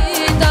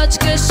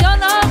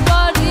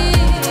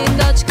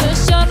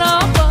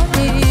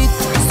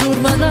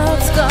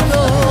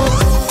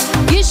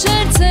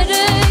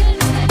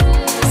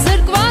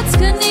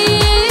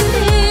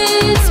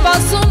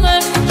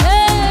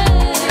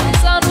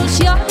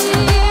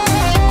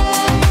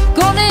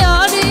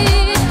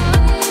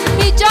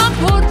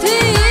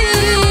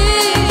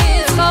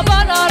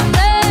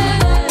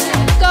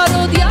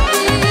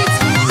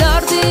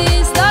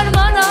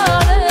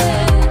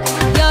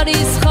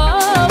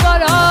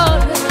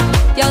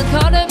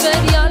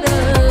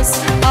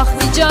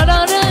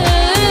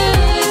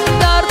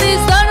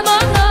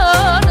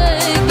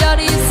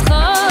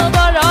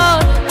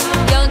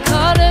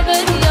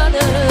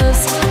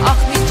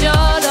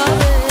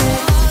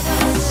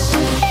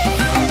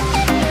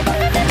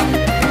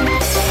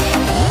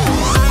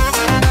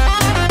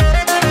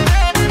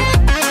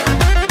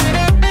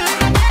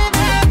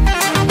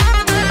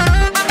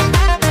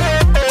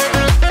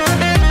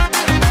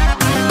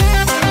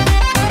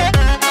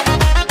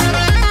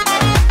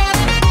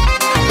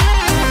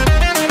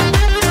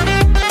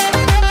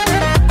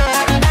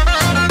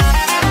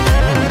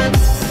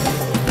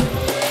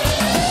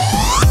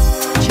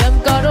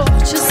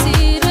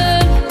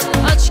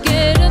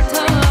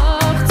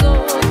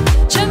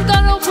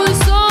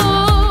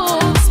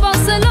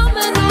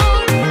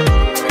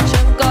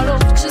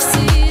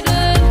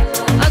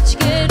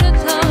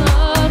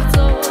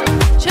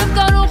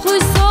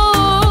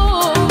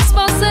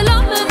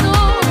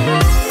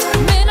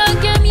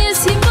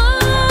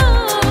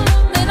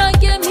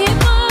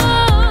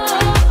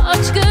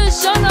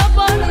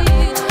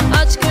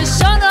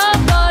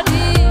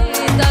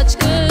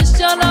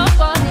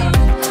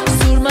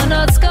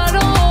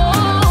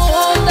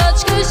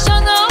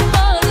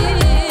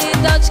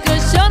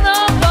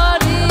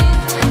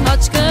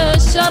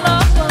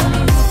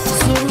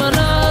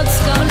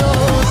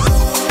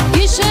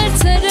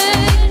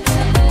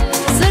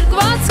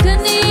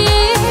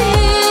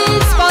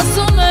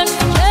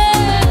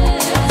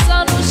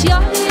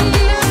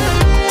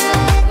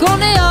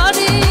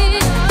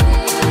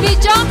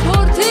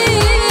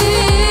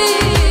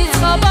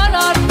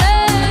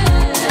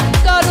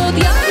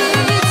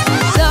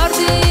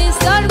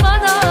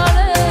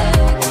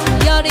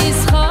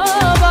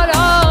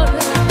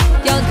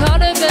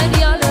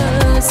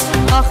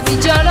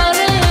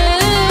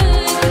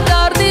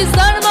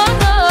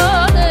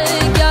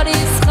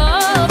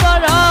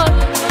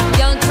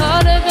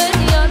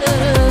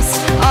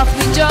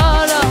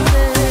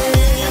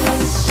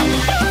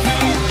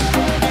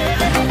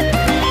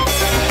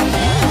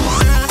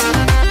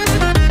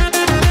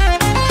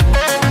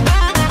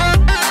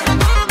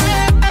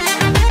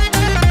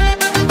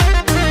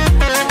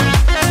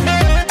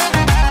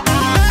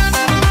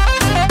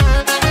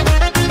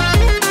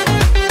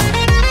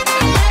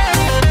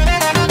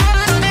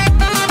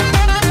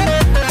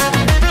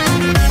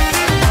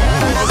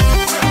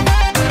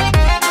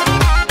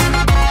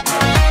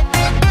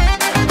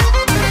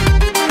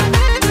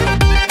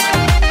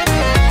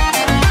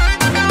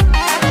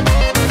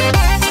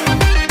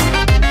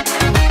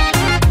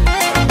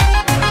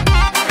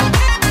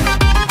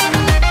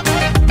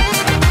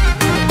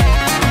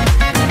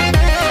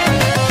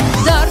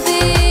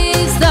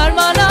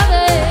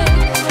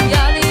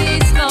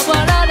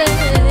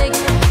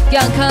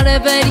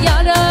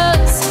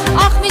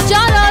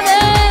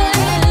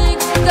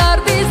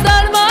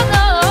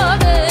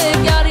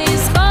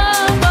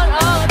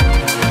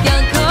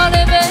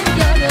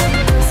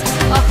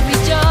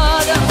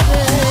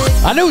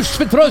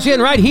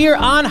Petrosian right here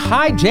on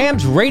High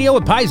Jams Radio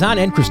with Paisan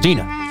and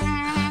Christina.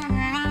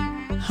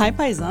 Hi,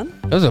 Paisan.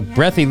 That was a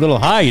breathy little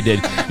hi you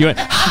did. You went,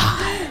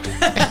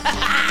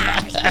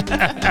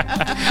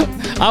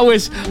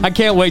 I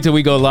can't wait till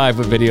we go live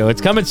with video.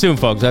 It's coming soon,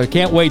 folks. I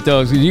can't wait,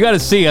 though. You got to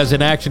see us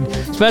in action,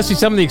 especially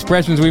some of the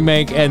expressions we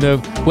make and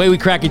the way we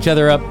crack each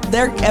other up.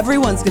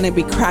 Everyone's going to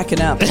be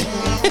cracking up.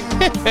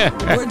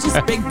 We're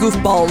just big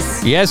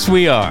goofballs. Yes,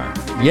 we are.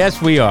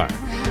 Yes, we are.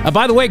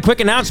 By the way,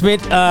 quick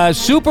announcement.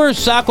 Super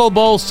Soccer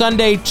Bowl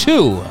Sunday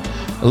 2.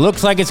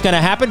 Looks like it's going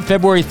to happen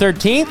February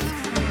 13th.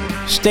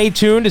 Stay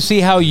tuned to see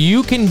how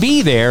you can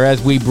be there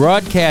as we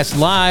broadcast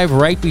live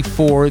right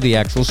before the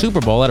actual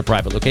Super Bowl at a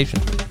private location.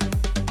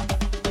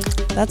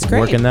 That's great.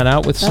 Working that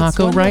out with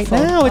Socko right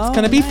now. It's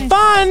going to be nice.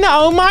 fun.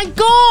 Oh, my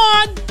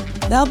God.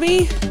 That'll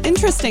be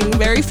interesting.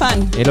 Very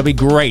fun. It'll be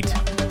great.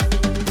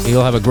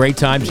 You'll have a great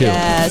time, too.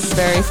 Yes,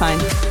 very fun.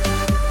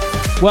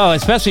 Well,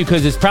 especially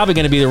because it's probably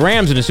going to be the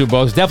Rams in the Super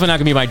Bowl. It's definitely not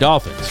going to be my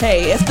Dolphins.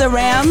 Hey, if the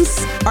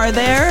Rams are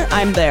there,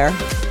 I'm there.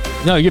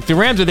 No, if the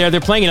Rams are there, they're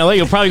playing in LA,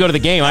 you'll probably go to the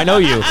game. I know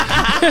you.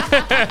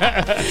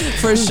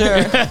 For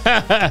sure.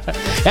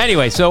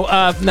 Anyway, so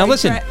now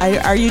listen.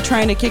 Are you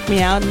trying to kick me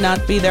out and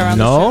not be there on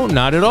the No, show?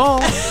 not at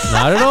all.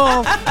 Not at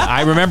all.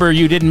 I remember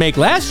you didn't make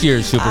last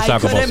year's Super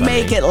Soccer Bowl I couldn't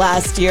Sunday. make it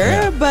last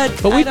year,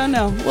 but I don't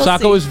know. We'll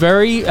Socko see. was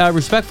very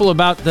respectful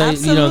about the, that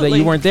Absolutely.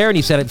 you weren't there, and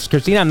he said,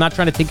 "Christina, I'm not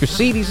trying to take your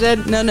seat." He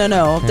said,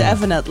 No,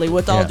 definitely,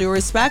 with all due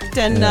respect,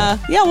 and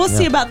we'll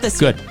see about this.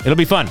 Good. year. It'll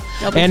be fun.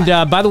 It'll be And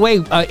fun. by the way,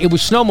 it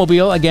was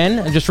snowmobile again.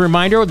 Just a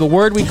reminder, the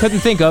word we couldn't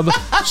think of,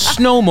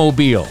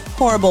 snowmobile.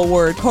 Horrible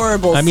word,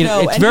 horrible. I mean,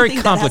 snow. it's very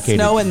Anything that has complicated.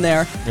 snow in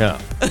there. Yeah.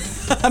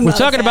 I'm We're not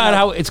a talking fan about of.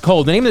 how it's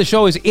cold. The name of the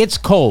show is It's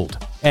Cold.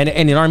 And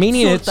in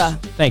Armenian, Suta.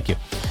 it's... Thank you.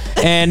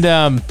 And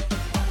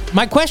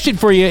my question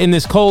for you in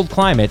this cold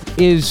climate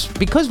is,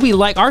 because we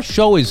like... Our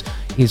show is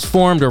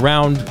formed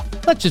around,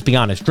 let's just be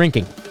honest,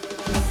 drinking.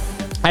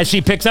 As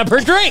she picks up her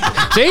drink.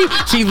 See?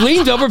 She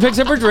leans over, picks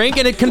up her drink,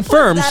 and it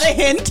confirms... Is that a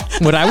hint?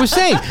 what I was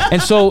saying.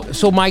 And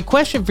so my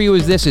question for you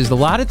is this, is a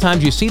lot of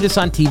times you see this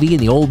on TV in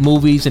the old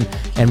movies and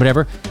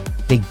whatever,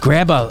 they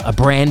grab a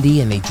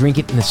brandy and they drink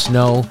it in the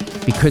snow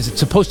because it's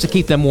supposed to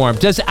keep them warm.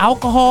 Does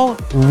alcohol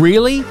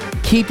really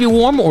keep you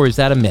warm, or is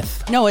that a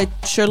myth? No, it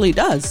surely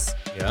does.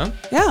 Yeah?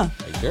 Yeah.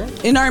 Sure?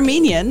 In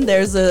Armenian,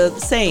 there's a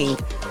saying.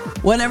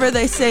 Whenever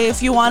they say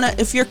if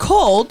you're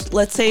cold,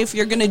 let's say if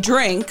you're gonna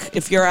drink,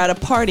 if you're at a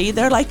party,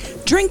 they're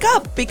like, drink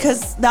up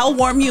because that'll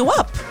warm you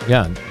up.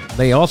 Yeah.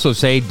 They also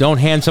say don't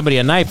hand somebody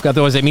a knife,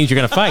 otherwise it means you're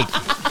going to fight.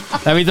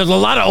 I mean, there's a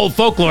lot of old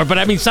folklore, but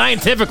I mean,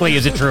 scientifically,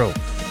 is it true?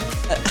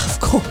 Of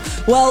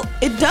course. Well,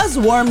 it does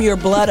warm your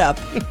blood up.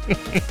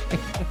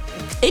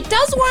 It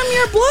does warm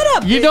your blood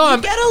up. You know,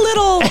 you get a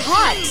little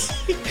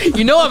hot.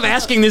 You know I'm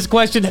asking this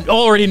question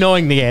already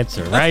knowing the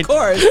answer, right? Of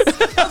course.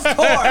 Of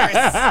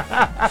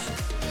course.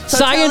 So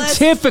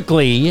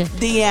Scientifically,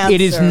 the answer, it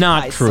is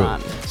not my true.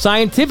 son.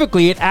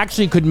 Scientifically, it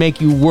actually could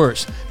make you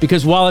worse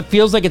because while it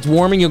feels like it's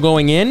warming you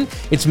going in,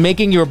 it's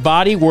making your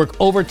body work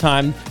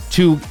overtime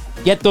to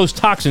get those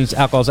toxins,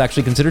 alcohol is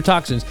actually considered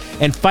toxins,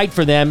 and fight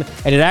for them,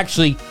 and it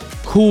actually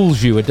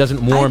cools you. It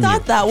doesn't warm I you.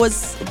 thought that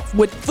was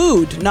with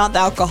food, not the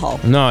alcohol.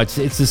 No, it's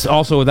this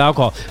also with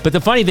alcohol. But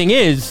the funny thing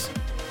is,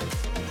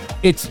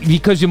 it's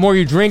because the more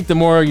you drink, the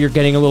more you're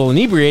getting a little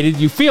inebriated.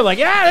 You feel like,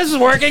 this is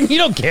working. You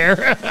don't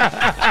care.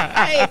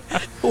 Hey,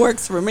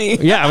 works for me.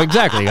 Yeah,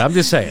 exactly. I'm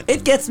just saying.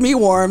 It gets me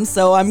warm,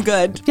 so I'm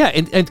good. Yeah,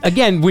 and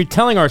again, we're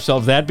telling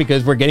ourselves that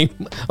because we're getting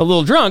a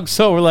little drunk,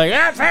 so we're like,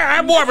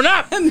 I'm warming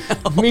up. No.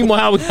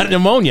 Meanwhile, we got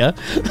pneumonia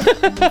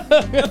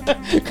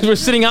because we're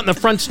sitting out in the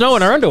front snow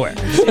in our underwear.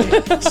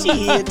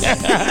 Shit.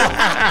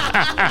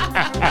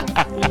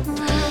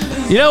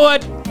 You know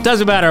what?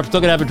 Doesn't matter. I'm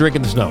still going to have a drink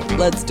in the snow.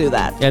 Let's do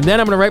that. And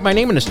then I'm going to write my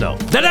name in the snow.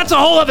 Then that's a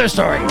whole other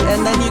story.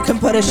 And then you can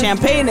put a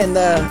champagne in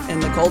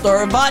the cold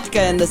or a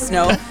vodka in the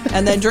snow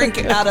and then drink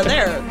it out of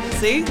there.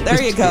 See?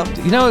 There you go.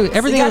 You know,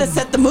 everything... You got to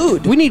set the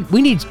mood. We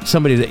need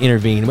somebody to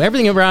intervene.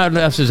 Everything around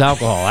us is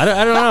alcohol. I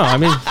don't know. I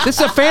mean, this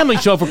is a family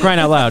show for crying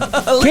out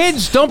loud.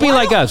 Kids, don't be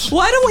like us.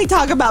 Why don't we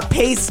talk about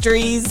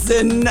pastries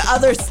and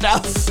other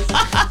stuff?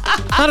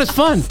 Not as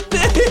fun.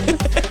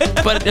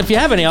 But if you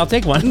have any, I'll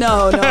take one.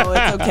 No,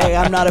 it's okay.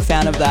 I'm not a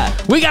fan of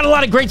that. We got a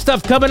lot of great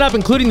stuff coming up,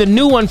 including the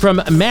new one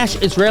from Mash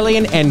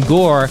Israelian and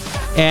Gore.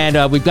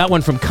 And we've got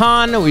one from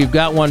Khan. We've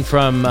got one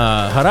from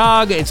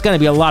Harag. It's going to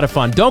be a lot of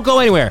fun. Don't go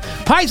anywhere.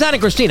 Paisan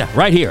and Christina,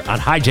 right here on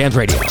High Jams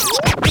Radio.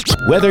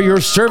 Whether you're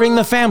serving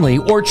the family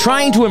or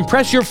trying to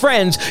impress your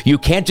friends, you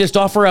can't just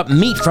offer up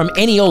meat from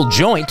any old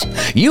joint.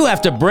 You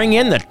have to bring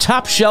in the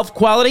top shelf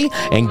quality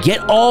and get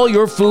all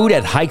your food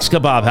at Hike's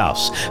Kebab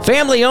House.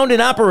 Family owned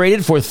and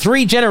operated for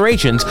 3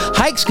 generations,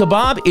 Hike's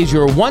Kebab is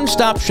your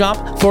one-stop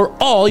shop for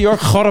all your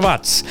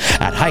chorvats.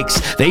 At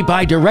Hike's, they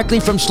buy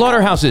directly from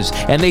slaughterhouses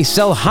and they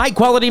sell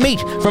high-quality meat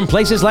from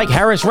places like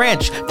Harris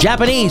Ranch,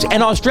 Japanese,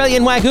 and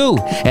Australian Wagyu.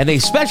 And they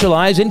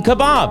specialize in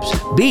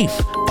kebabs, beef,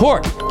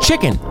 pork,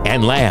 chicken,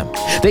 and lamb.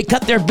 They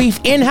cut their beef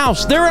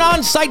in-house. They're an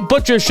on-site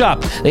butcher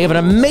shop. They have an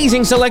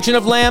amazing selection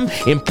of lamb,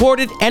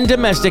 imported and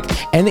domestic,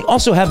 and they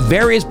also have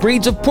various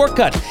breeds of pork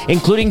cut,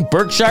 including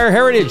Berkshire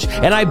Heritage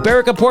and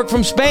Iberica pork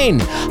from Spain.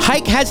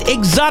 Hike has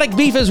exotic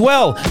beef as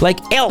well, like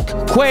elk,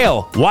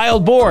 quail,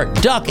 wild boar,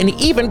 duck, and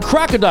even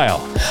crocodile.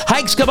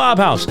 Hike's Kebab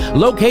House,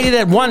 located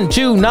at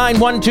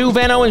 12912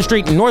 Van Owen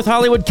Street in North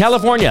Hollywood,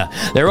 California.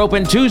 They're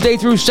open Tuesday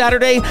through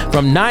Saturday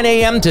from 9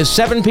 a.m. to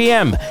 7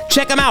 p.m.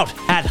 Check them out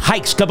at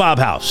Hike's Kebab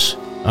House.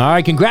 All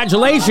right,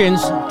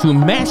 congratulations to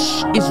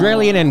Mesh,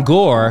 Israelian, and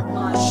Gore.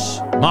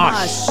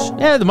 Mosh.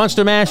 Yeah, the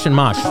Munster Mash and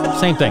Mosh.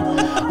 Same thing.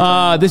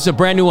 This is a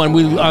brand new one.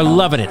 We are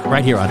loving it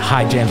right here on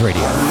High Jams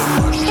Radio.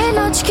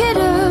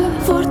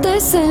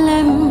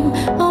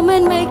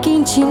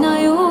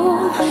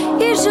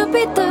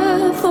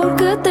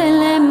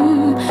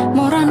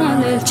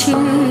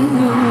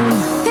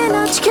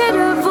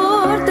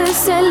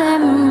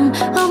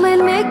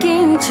 Ամեն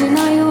մեկին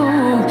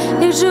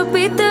չնայում իր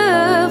ժպիտը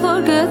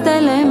որ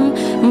գտելեմ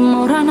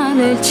մոռանալ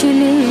էլ չի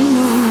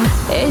լինում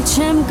Էլ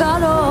չեմ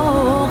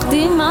կարող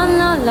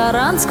դիմանալ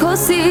առանց քո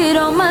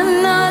սիրո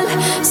մնալ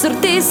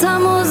սրտիս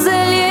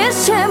համոզել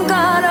ես չեմ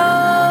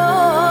կարող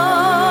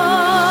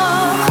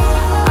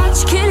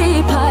Աչքերի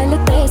փայլը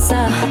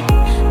տեսա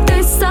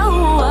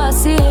ու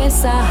ասի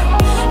եսա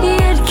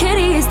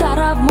Երկերից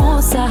դարավ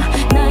մոսա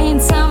նա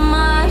ինձ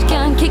համար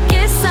կյանքի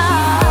կեսա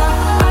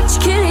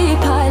Աչքերի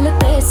փայլը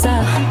տեսա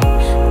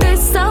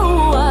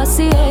ու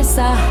ասի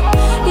եսա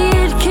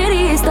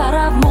Երկերից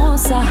դարավ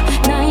մոսա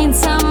նա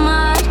ինձ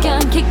համար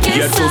կյանքի կեսա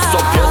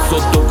Երկուսով ես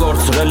ու դու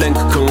կորցրել ենք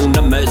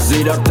քունը մեզ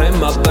իրար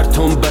թեմա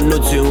բերթում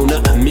բնությունը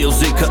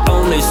Մյուզիկը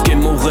անիսկ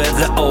իմ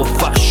ուղեղը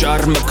ով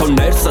շարմը քո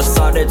ներսը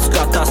սարեց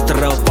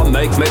կատաստրոֆա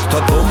մեկ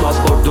թվում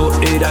որ դու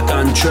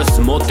իրական չես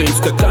մոտ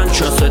ինձ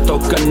կկանչես հետո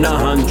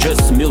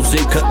կնահանջես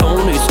Մյուզիկը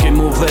անիսկ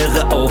իմ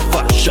ուղեղը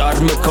ով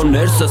շարմը քո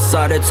ներսը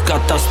սարեց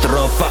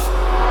կատաստրոֆա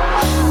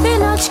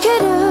Են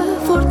աչքերը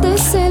որ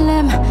տեսել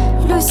եմ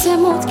լույս է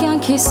մոտ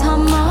կյանքիս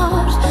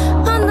համար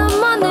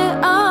Աննման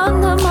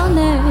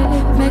է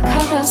մեկ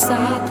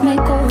հարասատ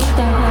մեկ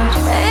օտար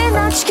Են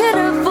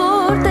աչքերը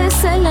որ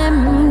տեսել եմ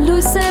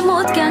լույս է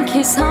մոտ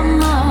կյանքիս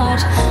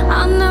համար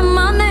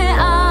Աննման է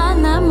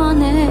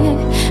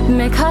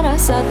մեկ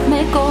հարասատ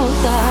մեկ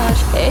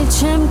օտար Էլ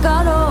չեմ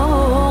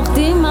կարող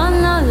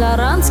դիմանալ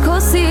առանց քո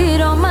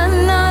սիրո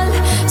մնալ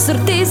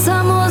Սրտիս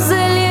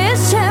համոզել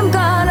ես չեմ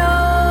կարող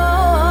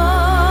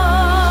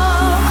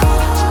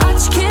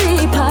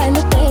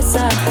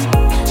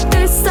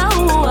Տեսա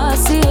ու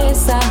ասի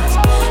եսա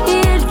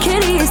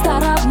Երկերից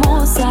դարավ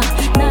մոսա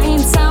Նա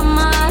ինձ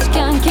համար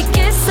կյանքի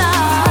կեսա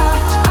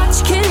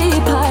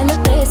Աչքերի փայլը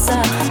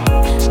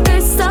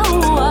տեսա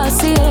ու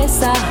ասի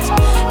եսա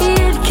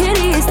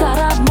Երկերից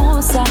դարավ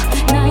մոսա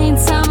Նա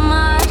ինձ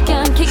համար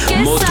կյանքի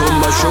կեսա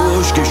Մոտում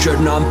շոշ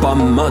գիշերն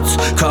անպամած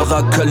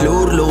Քաղաքը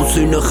լուր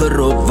լուսինը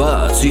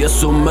խռոված Ես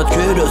ու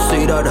մտքերս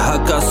իրար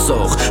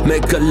հակասող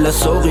Մեկը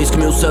լսող իսկ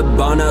մյուսը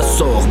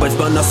բանասող Բայց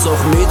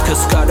բանասող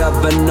միտքս կարա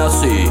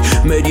վնասի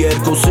Մեր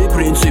երկուսի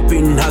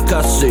պրինցիպին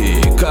հակասի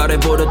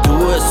Կարևորը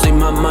դու ես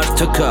իմ համար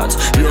թքած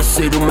Ես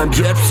սիրում եմ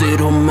երբ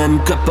սիրում եմ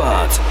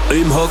կպած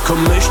Իմ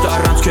հոգում միշտ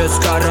առանց քեզ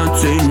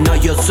կարանտինա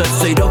Ես ես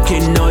սիրո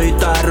կինոյի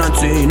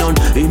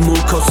տարանցինոն Իմ ու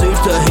քո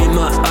սիրտը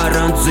հիմա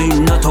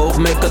առանձինա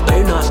Թող մեկը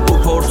տենա ու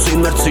փորձի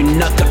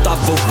մրցինա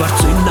Կտավով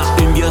բարձինա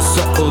իմ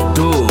եսը ու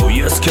դու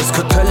Ես քեզ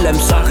քթել եմ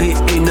սաղի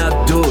ինա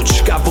դու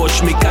Չկա ոչ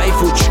մի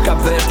կայֆ ու չկա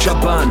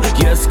վերջաբան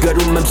Ես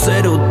գրում եմ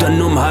սեր ու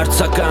դնում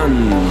հարցական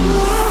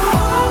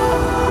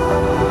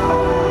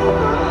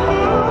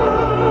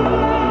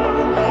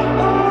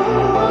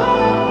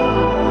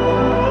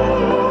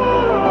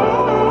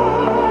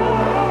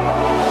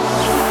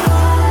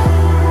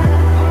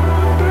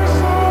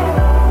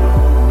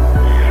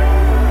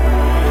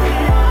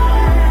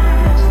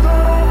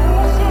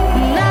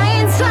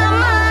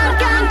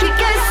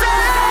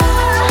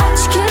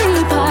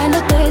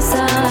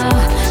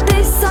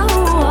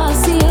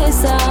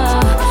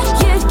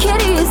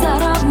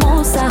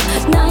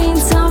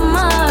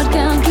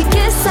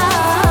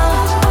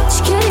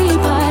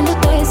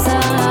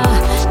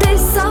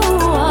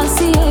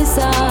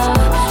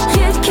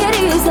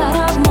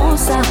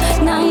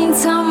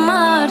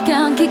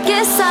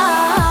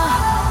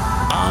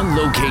On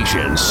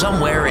location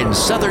somewhere in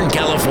Southern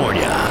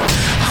California,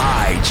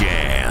 High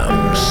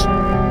Jams.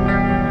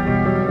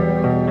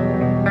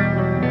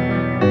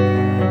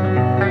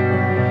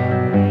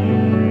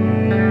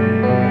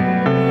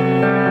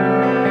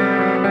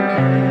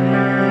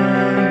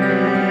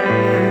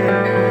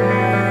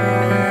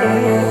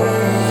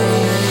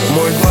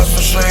 Мой глаз в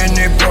душе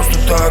не просто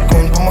так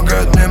Он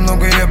помогает мне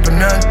многое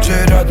понять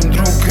Где рядом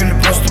друг или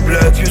просто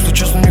блядь Если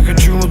честно не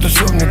хочу в это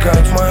все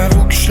вникать Мои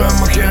руки в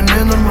шрамах, я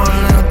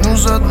ненормальный Одну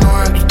за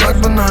одной, это так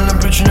банально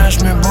Причиняешь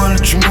мне боль,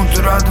 чему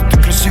ты рада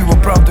Ты красива,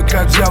 правда,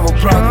 как дьявол,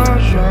 правда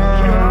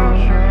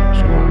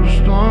Сколько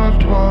стоит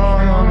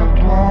твоя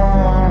натва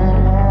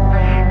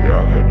Я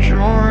хочу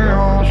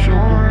ее все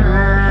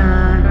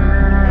купить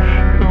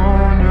Но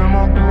не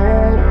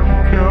могу,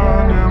 я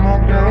не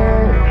могу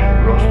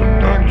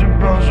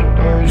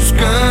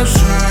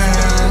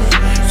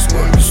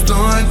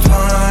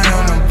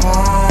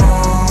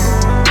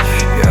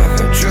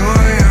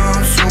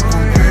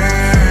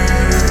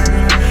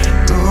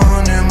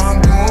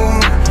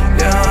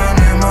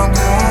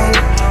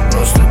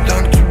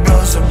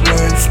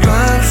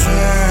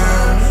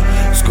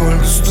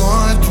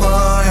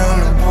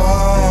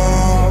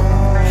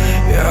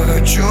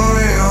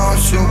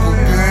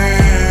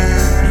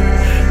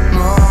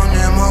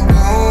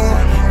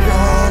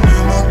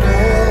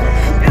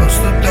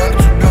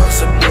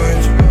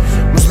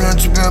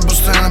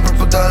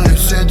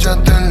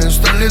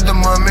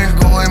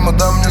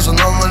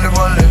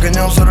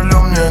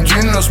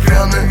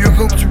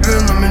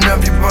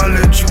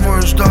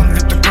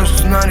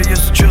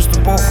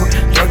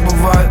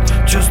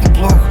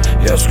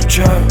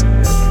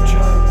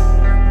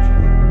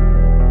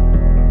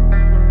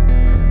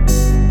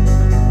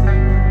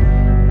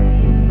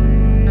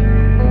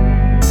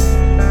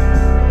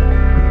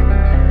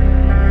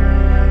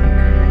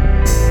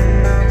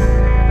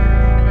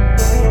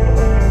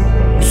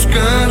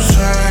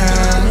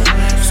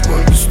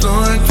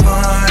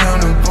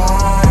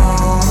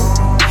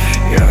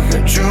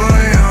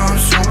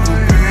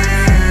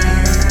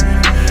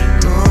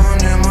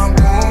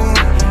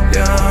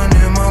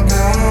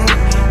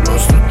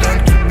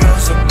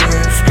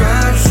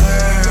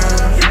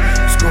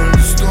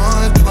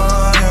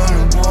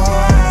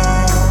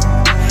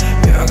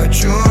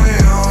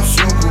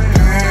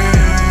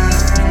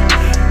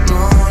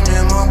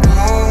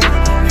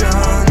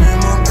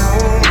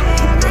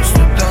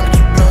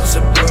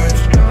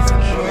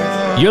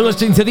You're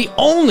listening to the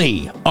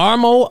only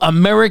Armo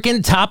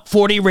American Top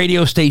 40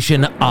 radio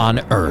station on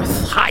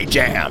Earth. High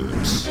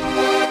Jams.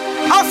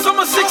 Our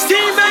summer 16,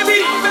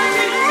 baby.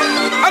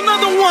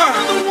 Another one.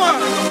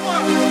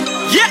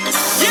 Yes.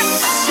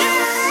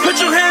 Put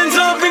your hands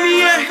up in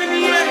the air.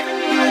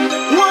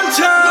 One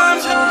time.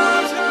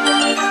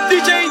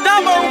 DJ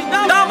Damo.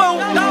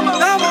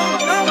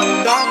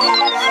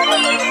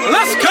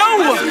 Let's go.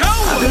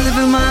 I've been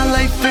living my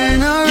life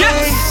in a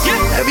race.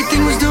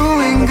 Everything was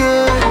doing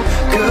good.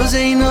 Girls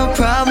ain't no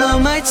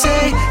problem, I'd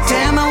say.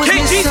 Damn, I was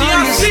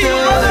misunderstood.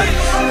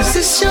 Cause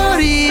this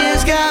shorty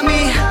has got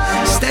me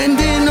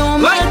standing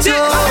on my toes.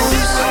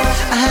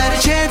 I had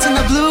a chance and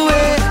I blew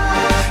it.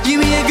 Give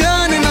me a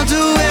gun and I'll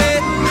do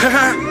it.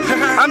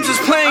 I'm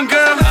just playing,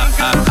 girl.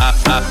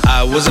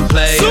 I was a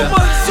player,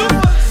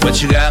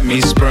 but you got me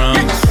sprung.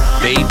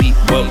 Baby,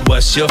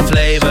 what's your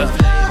flavor?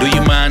 Do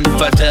you mind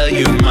if I tell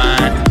you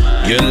mine?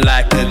 You're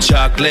like a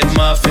chocolate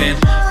muffin,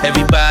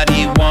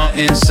 everybody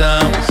wanting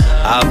some.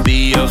 I'll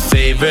be your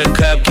favorite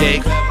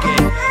cupcake,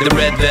 the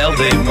red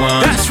velvet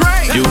one. That's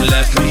right. You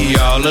left me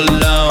all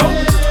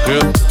alone.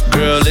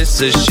 Girl, it's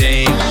a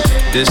shame.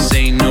 This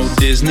ain't no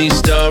Disney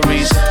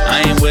stories.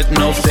 I ain't with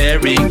no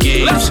fairy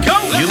games. Let's go.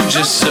 You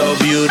just so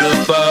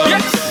beautiful.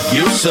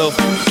 You so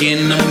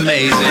fucking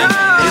amazing.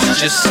 It's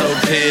just so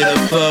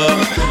pitiful.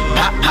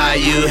 How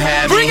you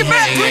have Bring me it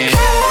back. hanging.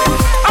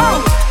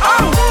 Oh,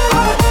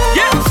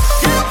 yes.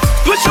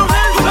 Put your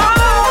hands up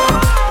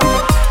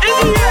in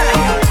the air.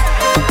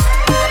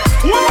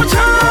 One more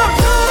time.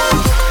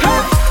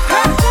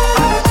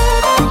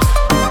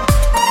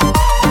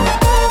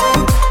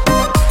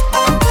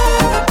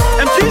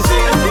 MTC,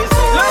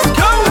 let's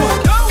go.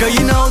 Girl,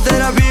 you know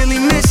that I really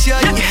miss ya.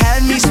 You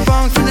had me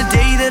sprung from the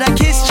day that I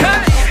kissed ya.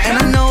 And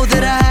I know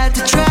that I had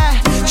to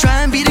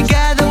try and be the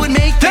guy that would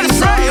make things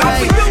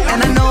right.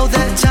 And I know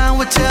that time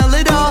would tell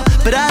it all,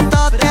 but I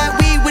thought that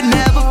we would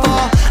never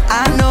fall.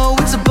 I know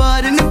it's a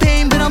bud and a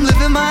pain, but I'm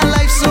living my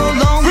life so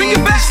long. Bring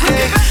it back.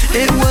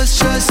 It was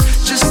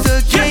just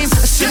a game,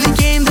 a silly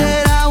game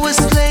that I was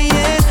playing.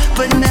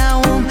 But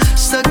now I'm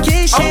stuck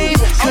in shame,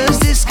 cause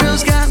this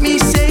girl's got me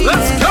saying,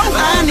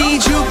 I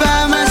need you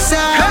by my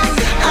side.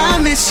 I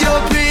miss your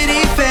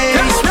pretty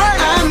face.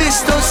 I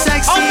miss those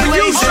sexy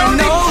ways. And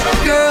no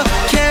girl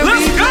can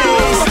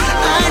replace.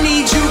 I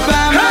need you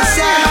by my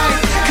side.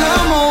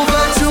 Come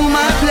over to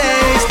my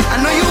place. I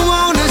know you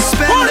wanna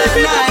spend the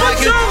night. I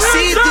can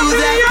see through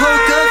that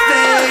poker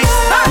face.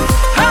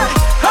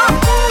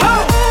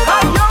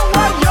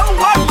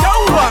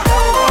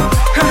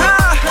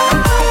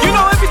 You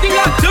know everything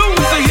I do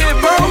is a hit,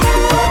 bro.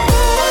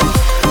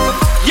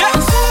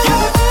 Yes.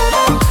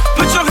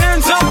 Put your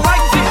hands up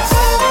like this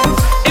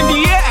in the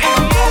air.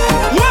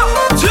 1,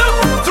 2,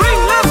 3,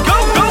 let's go.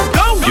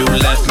 You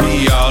left me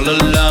all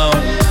alone.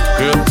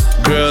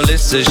 Girl,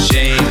 it's a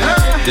shame.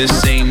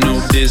 This ain't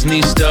no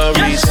Disney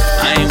stories.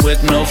 I ain't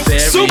with no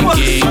fairy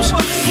games.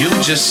 You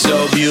just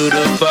so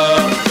beautiful.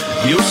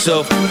 You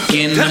so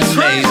fucking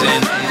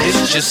amazing.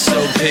 It's just so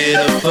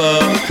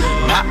pitiful.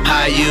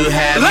 How you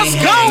have me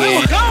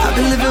hanging. I've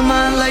been living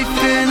my life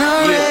in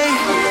a ray.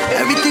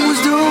 Everything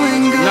was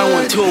doing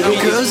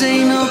good. Girls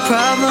ain't no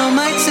problem,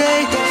 I'd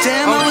say.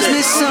 Damn, I was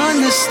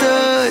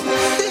misunderstood.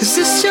 Cause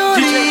this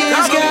shorty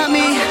has got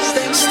me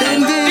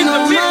standing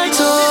on my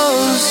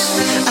toes.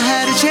 I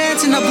had a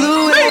chance and I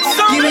blew it.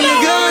 Give me a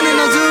gun and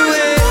I'll do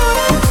it.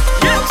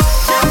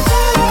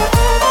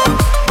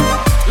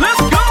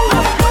 Let's go.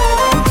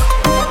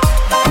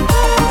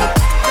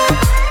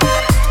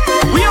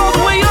 We all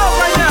the way up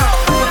right now.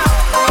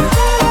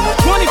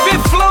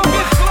 25th floor.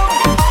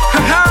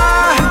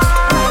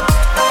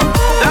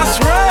 That's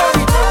right.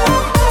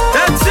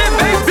 That's it,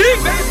 baby.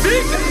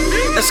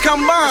 Let's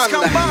come on.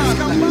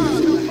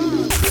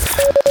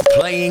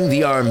 Playing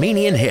the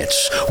Armenian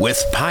hits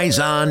with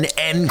Paisan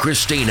and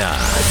Christina.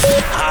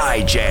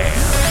 High Jam.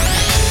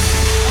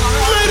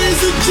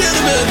 Ladies and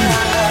gentlemen,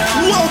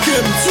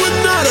 welcome to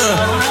another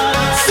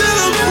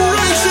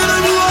celebration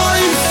of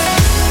life.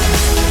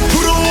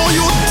 Put on all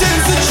your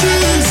dancing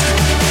shoes,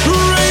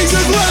 raise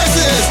your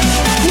glasses.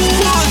 1,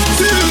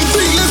 2,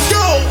 3, let's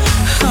go.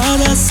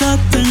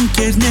 Հարասատն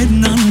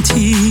կերներն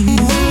անթի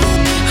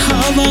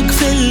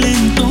Հավակվել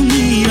են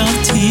տոնի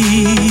արդի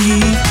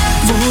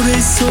Որ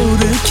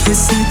այսօրը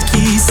քեզ հետ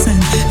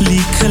կիսեն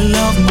Լիքը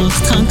լավ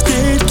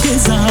մաղթանքներ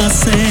քեզ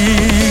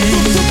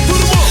ասեն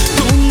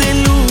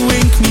Տոնելու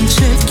ենք մինչև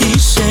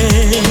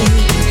գիշեր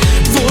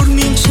Որ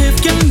մինչև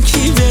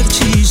կյանքի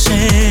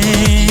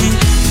վերջիշեն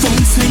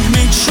Ոնց ենք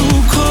մեկ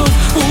շուքով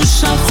ու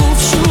շախով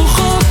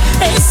շուխով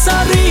Այս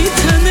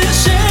առիթը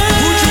նշեն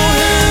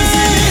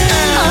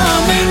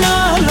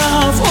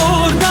Ամենալավ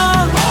օրնա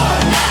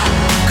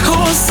Քո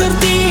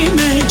սրտի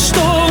մեջ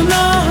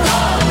տոնա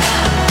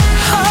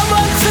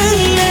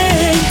Հավաքվել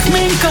ենք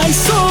մենք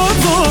այսօր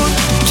որ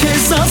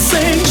Քեզ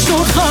ասենք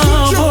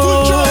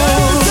շոխավոր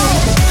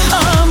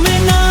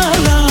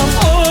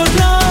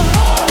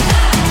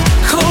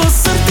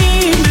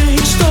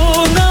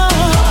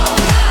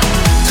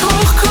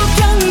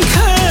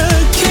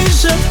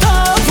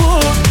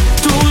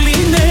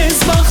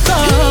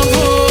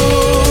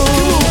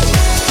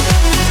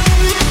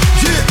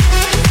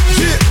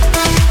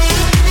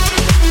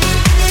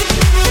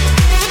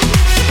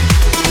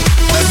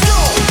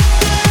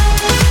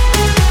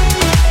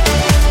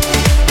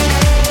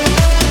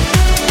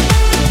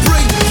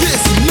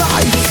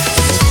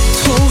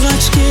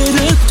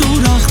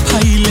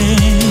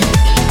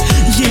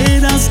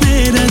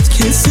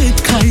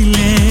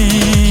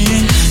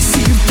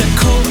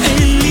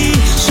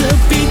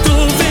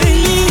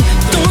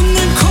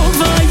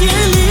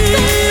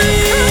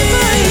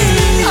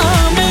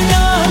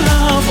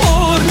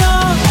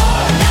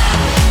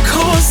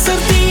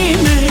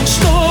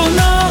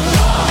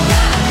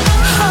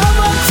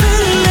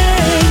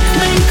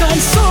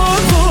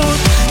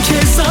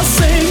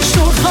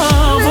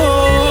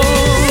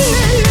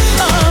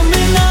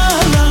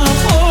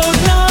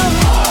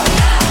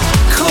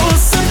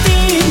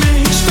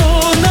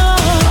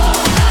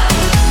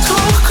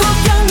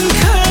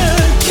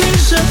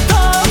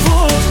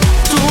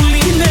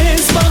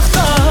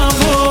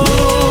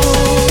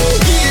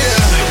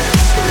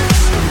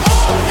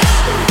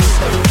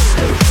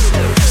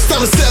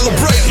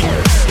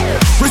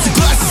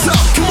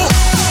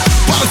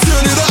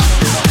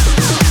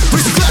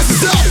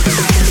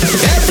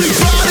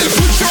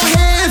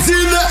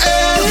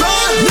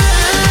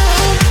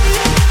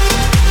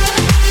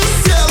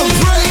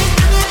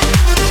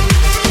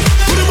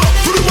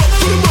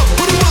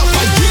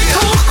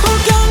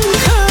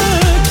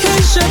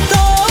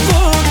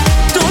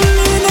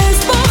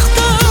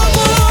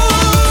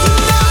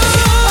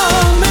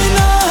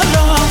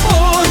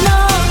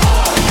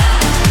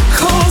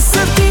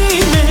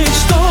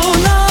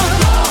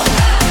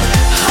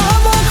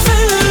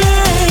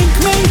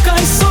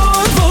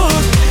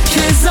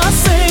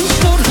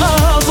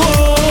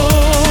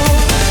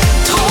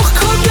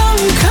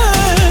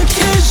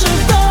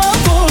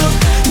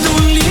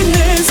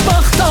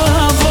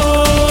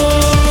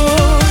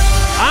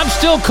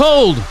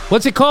cold.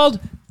 What's it called?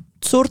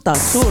 Surta.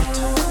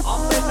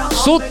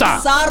 Suta.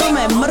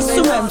 Sarumem,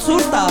 mursumem,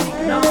 surta.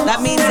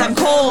 That means I'm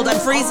cold, I'm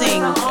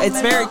freezing.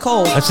 It's very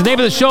cold. That's the name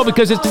of the show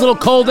because it's a little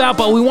cold out,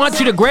 but we want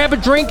you to grab a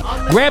drink,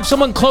 grab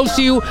someone close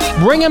to you,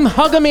 bring them,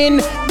 hug them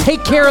in,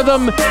 take care of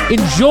them,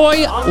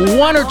 enjoy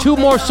one or two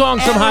more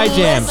songs from High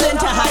Jams. Listen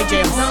to High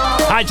Jams.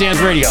 High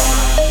Jams Radio.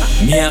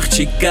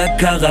 Միաղջիկա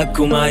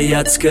քաղաքում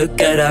հայացքը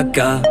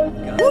կրակա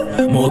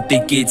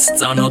Մոտիկից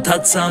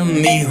ծանոթացա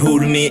մի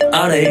հուր մի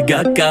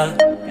արեգակա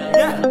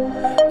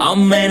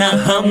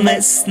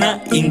Ամենահամեսնա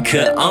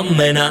ինքը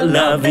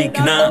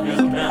ամենալավիկնա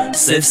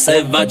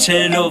Սև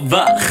աչերով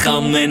վախ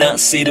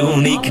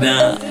ամենասիրունիկնա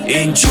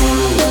Ինչու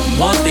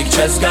մոտիկ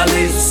չես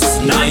գալիս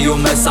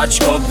Նայում ես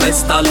աչքով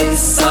ես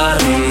տալիս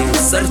Սարի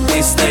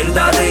սրտիս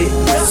ներդարի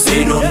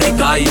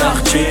Սիրունիկ այ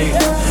աղջիկ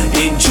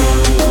Ինչու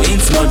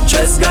ինձ մոտ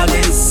չես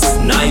գալիս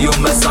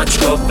Նայում ես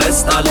աչքով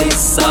ես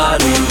տալիս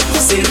Սարի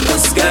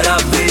սիրտս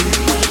գրավի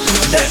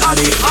Դե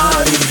արի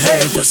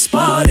հետս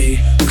բարի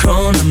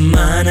Քոնը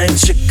մանը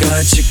չկա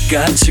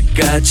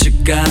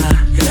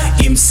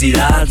Իմ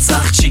սիրած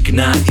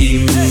աղջիկնա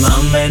Իմ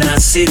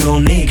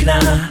ամենասիրունիկնա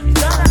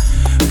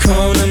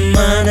Քոնը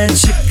մանը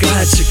չկա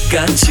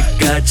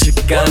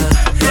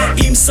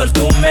Իմ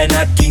սրտում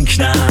մենակ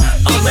ինքնա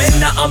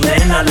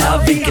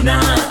Ամենալավիկնա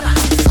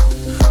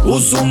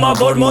Ուզումա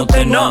որ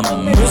մոտենամ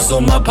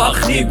Ուզումա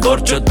փախնի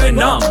որ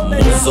չտենամ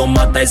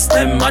Ուզումա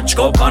տեսնեմ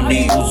աչքով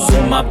անի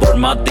Ուզումա որ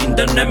մատին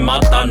դնեմ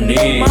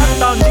մատանի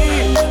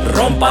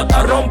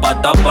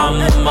Ռոմպատա բամ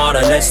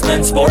Մարել ես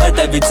նենց որ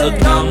հետևից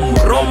ըգնամ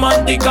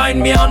Ռոմանտիկ այն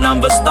միանամ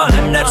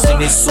վստահեմ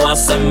ներսինիս ու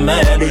ասեմ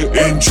մերի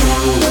Ինչու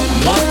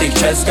մոտիկ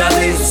չես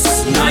գալիս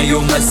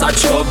Նայում ես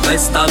աչքով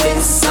ես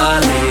տալիս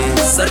Սալի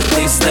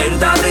սրտիս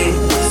ներդարի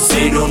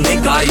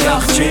Սիրունիկ այ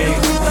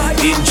աղջիկ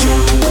Ինչու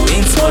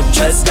ինձ մոտ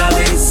չես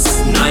գալիս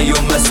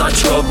Նայում ես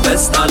աչքով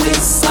ես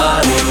տալիս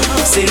Սարի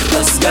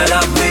սիրտս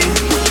գրավի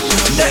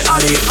Դե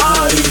արի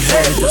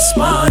հետս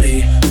բարի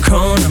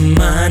Քոնը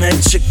մանը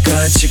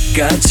չկա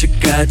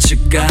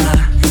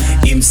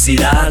Իմ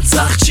սիրած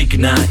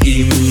աղջիկնա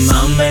Իմ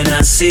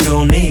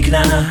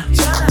ամենասիրունիկնա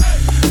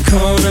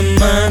Քոնը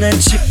մանը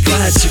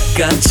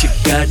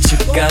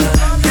չկա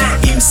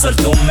Իմ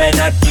սրտում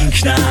մենակ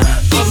ինքնա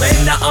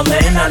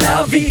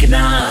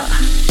Ամենալավիկնա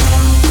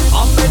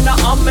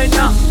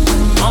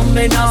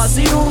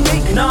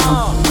Ամենասիրունիկնա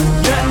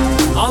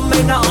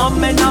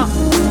Ամենալավիկնա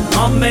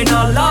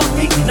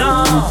Ամենասիրունիկնա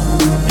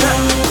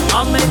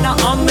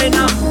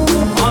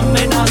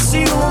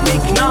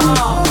ամենալավիկնա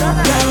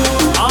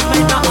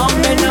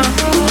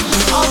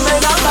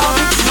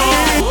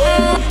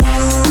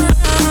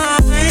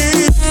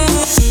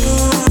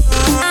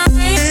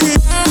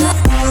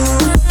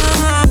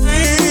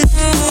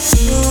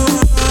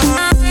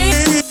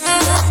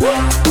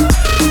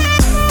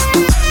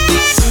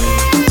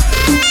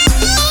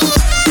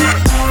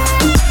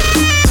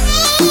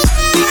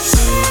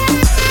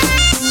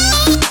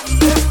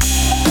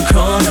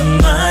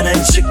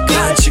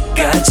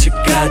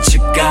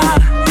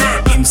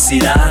Իմ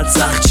սիրած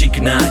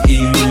աղջիկնա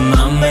Իմ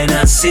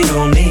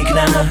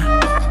ամենասիրունիկնա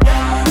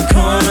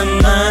Քոնը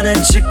մանը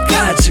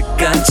չկա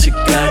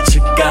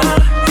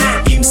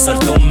Իմ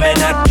սրտում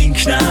մենակ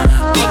ինքնա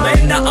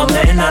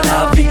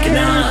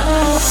Ամենալավիկնա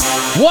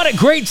What a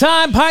great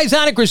time,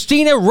 Paisan and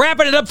Christina.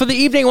 Wrapping it up for the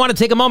evening. I want to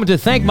take a moment to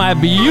thank my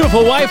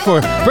beautiful wife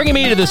for bringing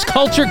me into this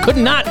culture. Could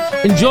not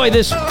enjoy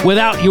this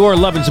without your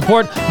love and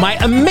support. My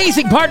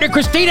amazing partner,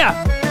 Christina.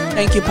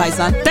 Thank you,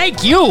 Paisan.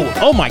 Thank you.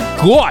 Oh, my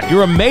God.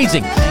 You're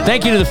amazing.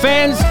 Thank you to the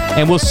fans,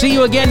 and we'll see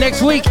you again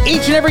next week,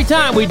 each and every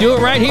time we do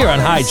it right here on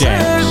High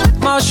Jams.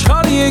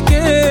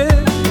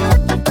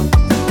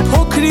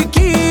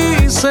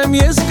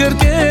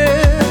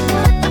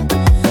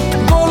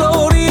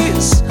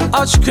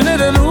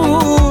 Աչքները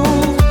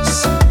լույս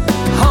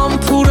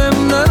Համբուր եմ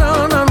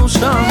նրան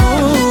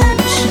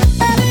անուշանուշ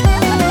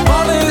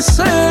Բալես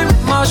եմ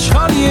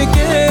աշխար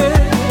եկել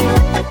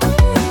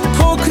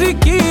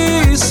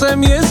Փոքրիկիս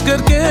եմ ես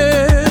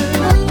գրկել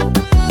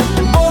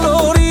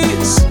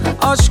Բոլորիս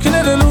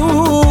աչքները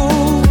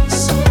լույս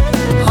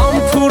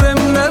Համբուր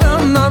եմ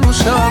նրան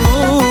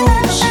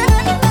անուշանուշ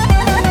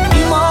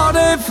Իմ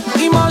արև,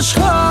 իմ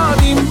աշխար,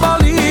 իմ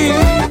բալի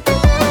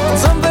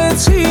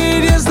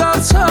Ծնվեցիր ես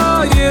դարձա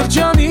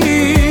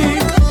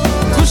երջանիկ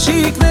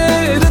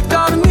Թուշիկներդ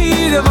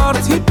կարմիր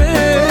վարդի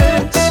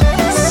պես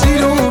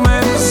Սիրում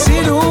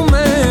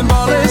եմ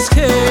բալես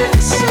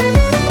քեզ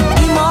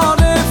Իմ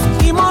արև,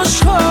 իմ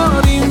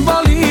աշխար, իմ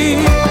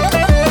բալիկ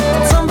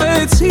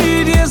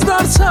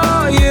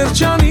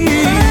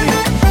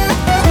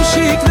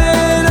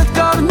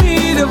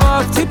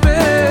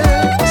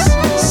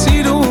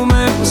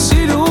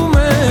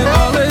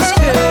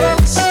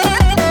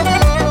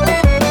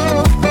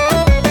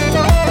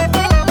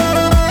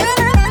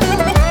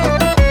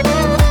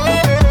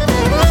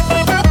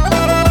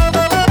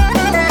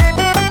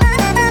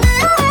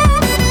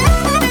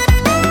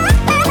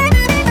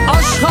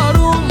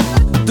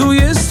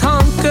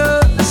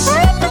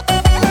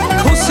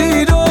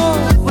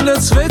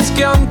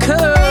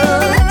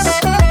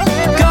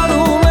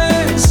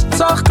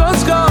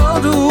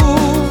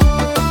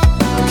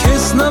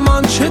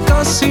նման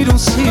չկա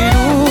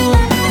սիրուն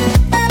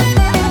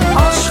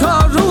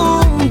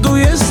Աշխարհում դու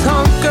ես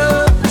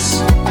թանկս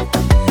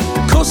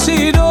Քո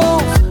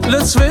սիրով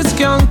լցվեց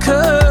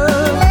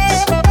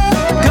կյանքս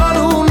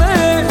Գարուն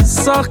ես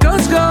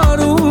սաղկած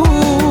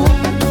գարուն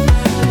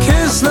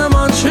Քեզ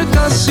նման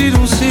չկա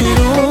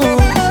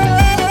սիրուն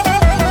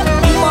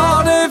Իմ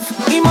արև,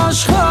 իմ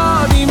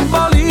աշխարհ, իմ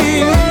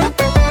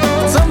բալիկ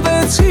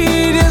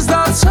Ծնվեցիր ես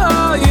դարձա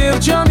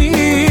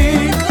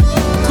երջանիկ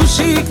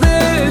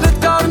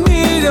Քուշիկներդ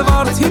կարմիր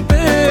վարդի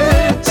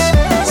պես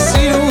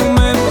Սիրում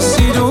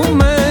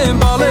եմ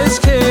բալես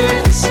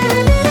քեզ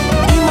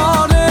Իմ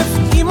արև,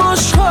 իմ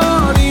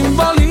աշխարհ, իմ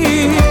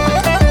բալիկ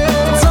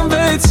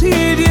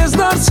Ծնվեցիր ես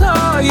դարձա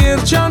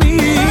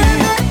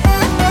երջանիկ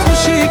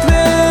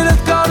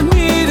Քուշիկներդ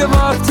կարմիր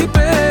վարդի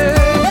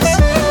պես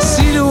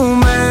Սիրում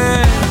եմ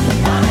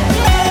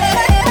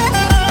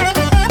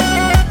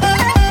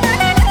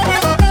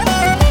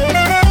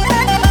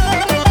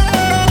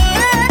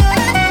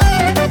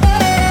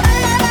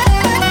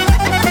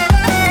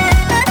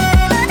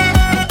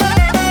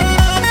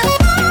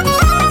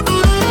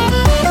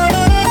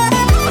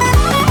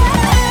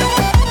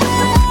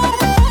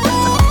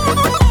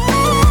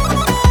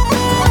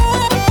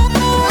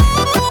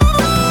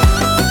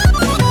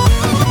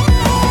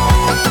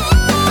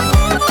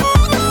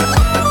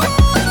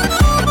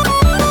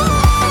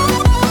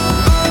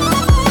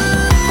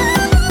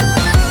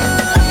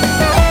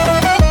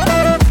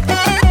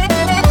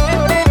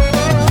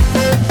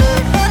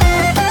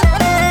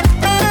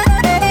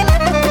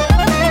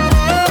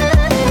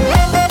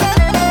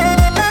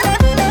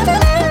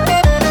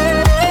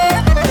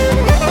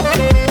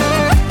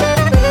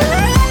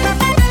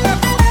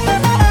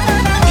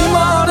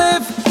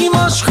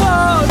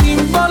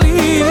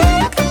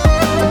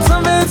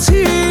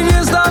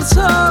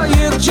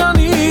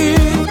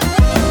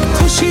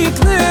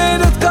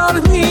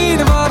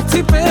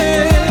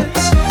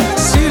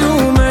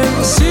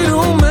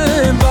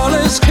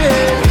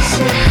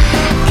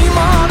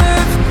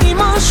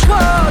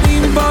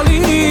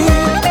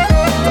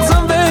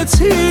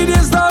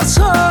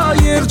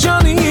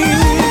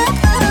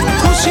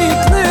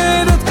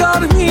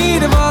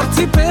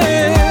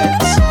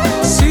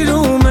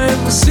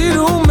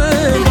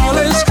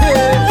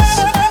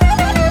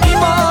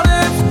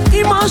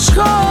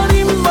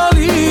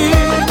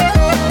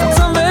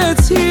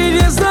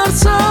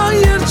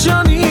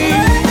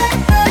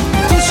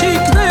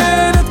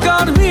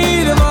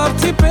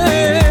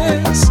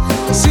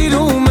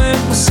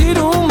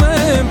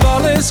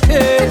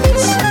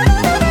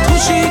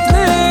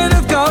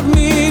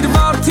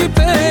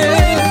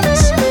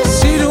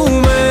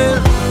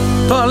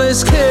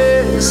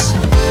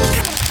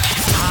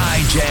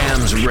High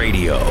Jams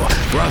Radio,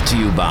 brought to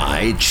you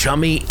by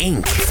Chummy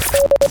Inc.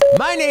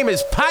 My name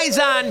is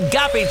Paisan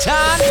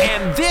Gapitan,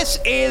 and this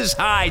is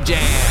High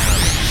Jams.